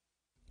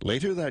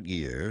 Later that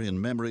year,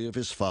 in memory of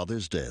his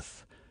father's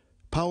death,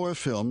 Power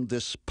filmed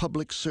this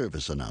public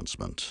service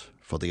announcement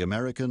for the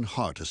American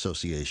Heart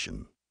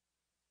Association.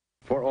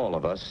 For all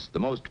of us, the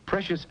most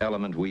precious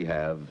element we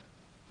have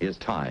is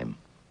time.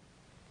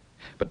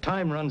 But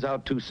time runs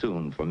out too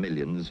soon for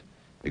millions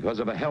because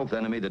of a health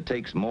enemy that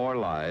takes more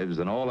lives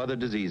than all other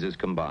diseases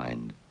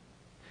combined.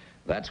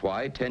 That's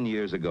why 10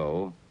 years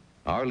ago,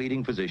 our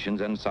leading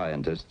physicians and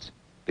scientists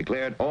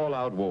declared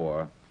all-out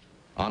war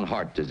on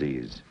heart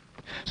disease.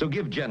 So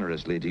give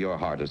generously to your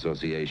Heart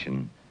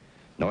Association,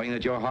 knowing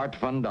that your Heart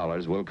Fund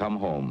dollars will come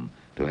home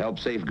to help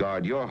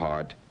safeguard your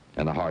heart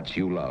and the hearts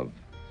you love.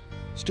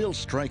 Still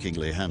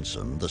strikingly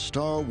handsome, the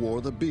star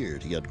wore the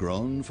beard he had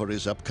grown for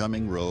his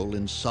upcoming role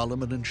in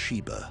Solomon and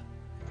Sheba.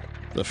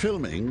 The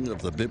filming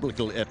of the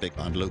biblical epic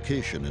on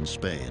location in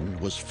Spain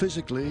was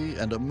physically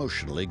and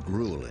emotionally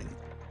grueling.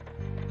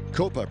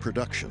 Copa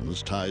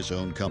Productions, Ty's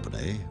own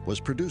company, was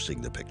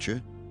producing the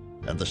picture,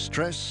 and the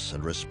stress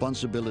and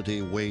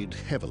responsibility weighed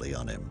heavily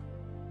on him.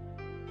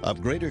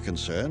 Of greater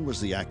concern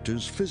was the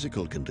actor's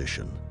physical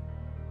condition.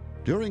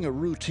 During a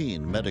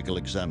routine medical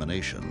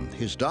examination,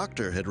 his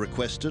doctor had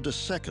requested a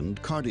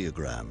second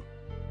cardiogram.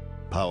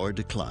 Power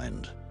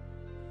declined.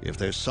 "If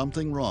there's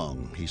something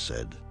wrong," he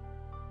said,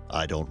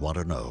 "I don't want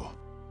to know."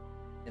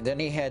 And then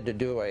he had to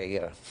do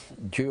a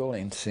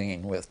dueling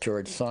scene with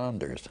George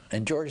Saunders.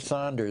 And George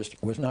Saunders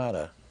was not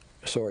a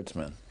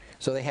swordsman.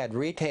 So they had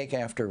retake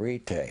after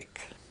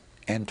retake.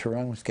 And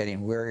Tyrone was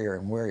getting wearier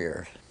and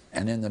wearier.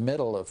 And in the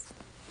middle of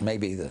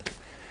maybe the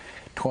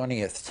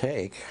 20th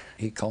take,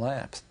 he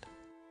collapsed.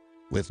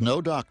 With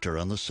no doctor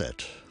on the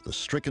set, the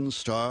stricken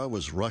star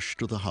was rushed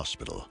to the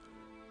hospital.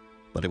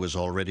 But it was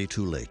already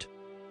too late.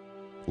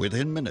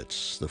 Within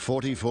minutes, the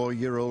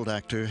 44-year-old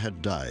actor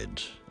had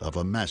died of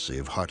a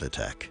massive heart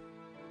attack.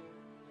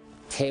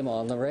 Came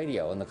on the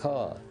radio in the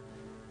car,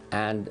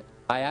 and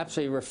I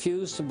absolutely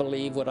refused to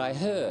believe what I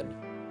heard.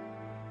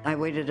 I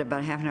waited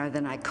about half an hour,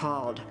 then I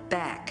called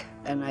back,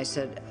 and I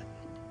said,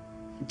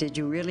 "Did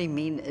you really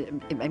mean,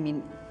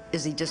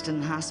 is he just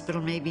in the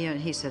hospital maybe?"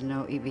 And he said,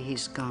 "No, Evie,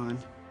 he's gone."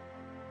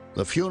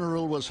 The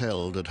funeral was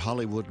held at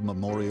Hollywood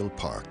Memorial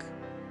Park.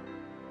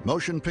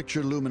 Motion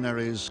picture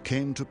luminaries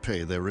came to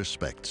pay their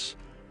respects,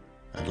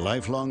 and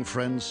lifelong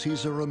friend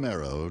Cesar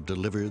Romero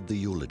delivered the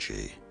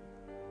eulogy.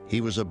 "He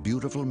was a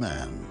beautiful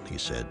man," he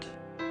said.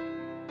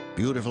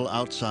 "Beautiful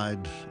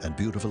outside and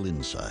beautiful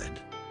inside.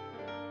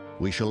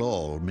 We shall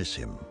all miss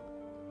him.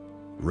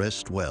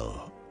 Rest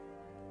well,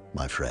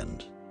 my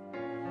friend."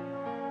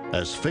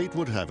 As fate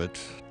would have it,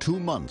 2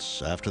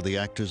 months after the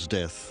actor's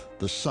death,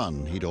 the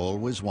son he'd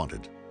always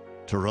wanted,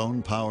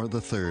 Tyrone Power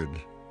III,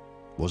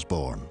 was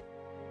born.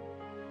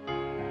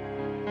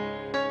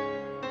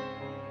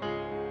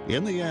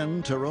 In the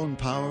end, Tyrone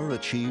Power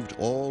achieved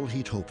all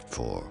he'd hoped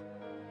for.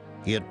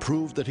 He had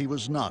proved that he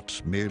was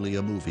not merely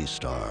a movie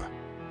star,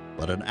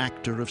 but an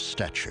actor of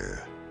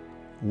stature,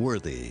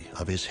 worthy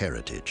of his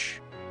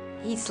heritage.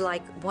 He's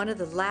like one of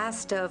the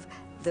last of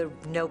the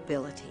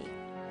nobility.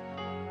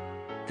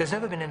 There's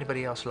never been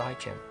anybody else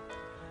like him.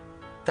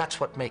 That's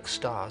what makes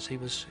stars. He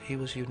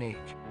was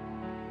unique.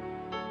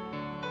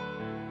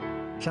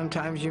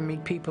 Sometimes you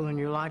meet people in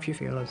your life, you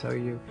feel as though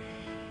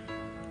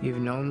you've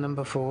known them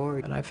before,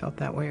 and I felt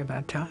that way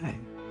about Ty.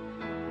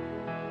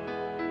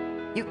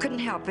 You couldn't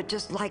help but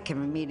just like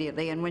him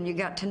immediately, and when you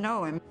got to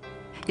know him,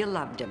 you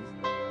loved him.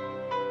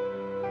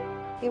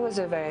 He was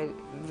a very,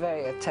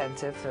 very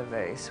attentive, a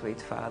very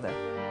sweet father,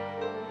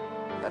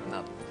 but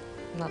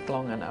not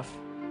long enough.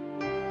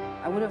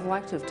 I would have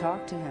liked to have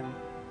talked to him.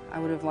 I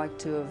would have liked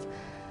to have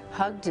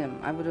hugged him.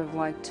 I would have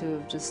liked to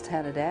have just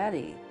had a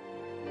daddy.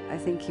 I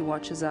think he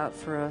watches out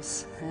for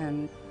us,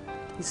 and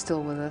he's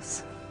still with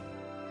us.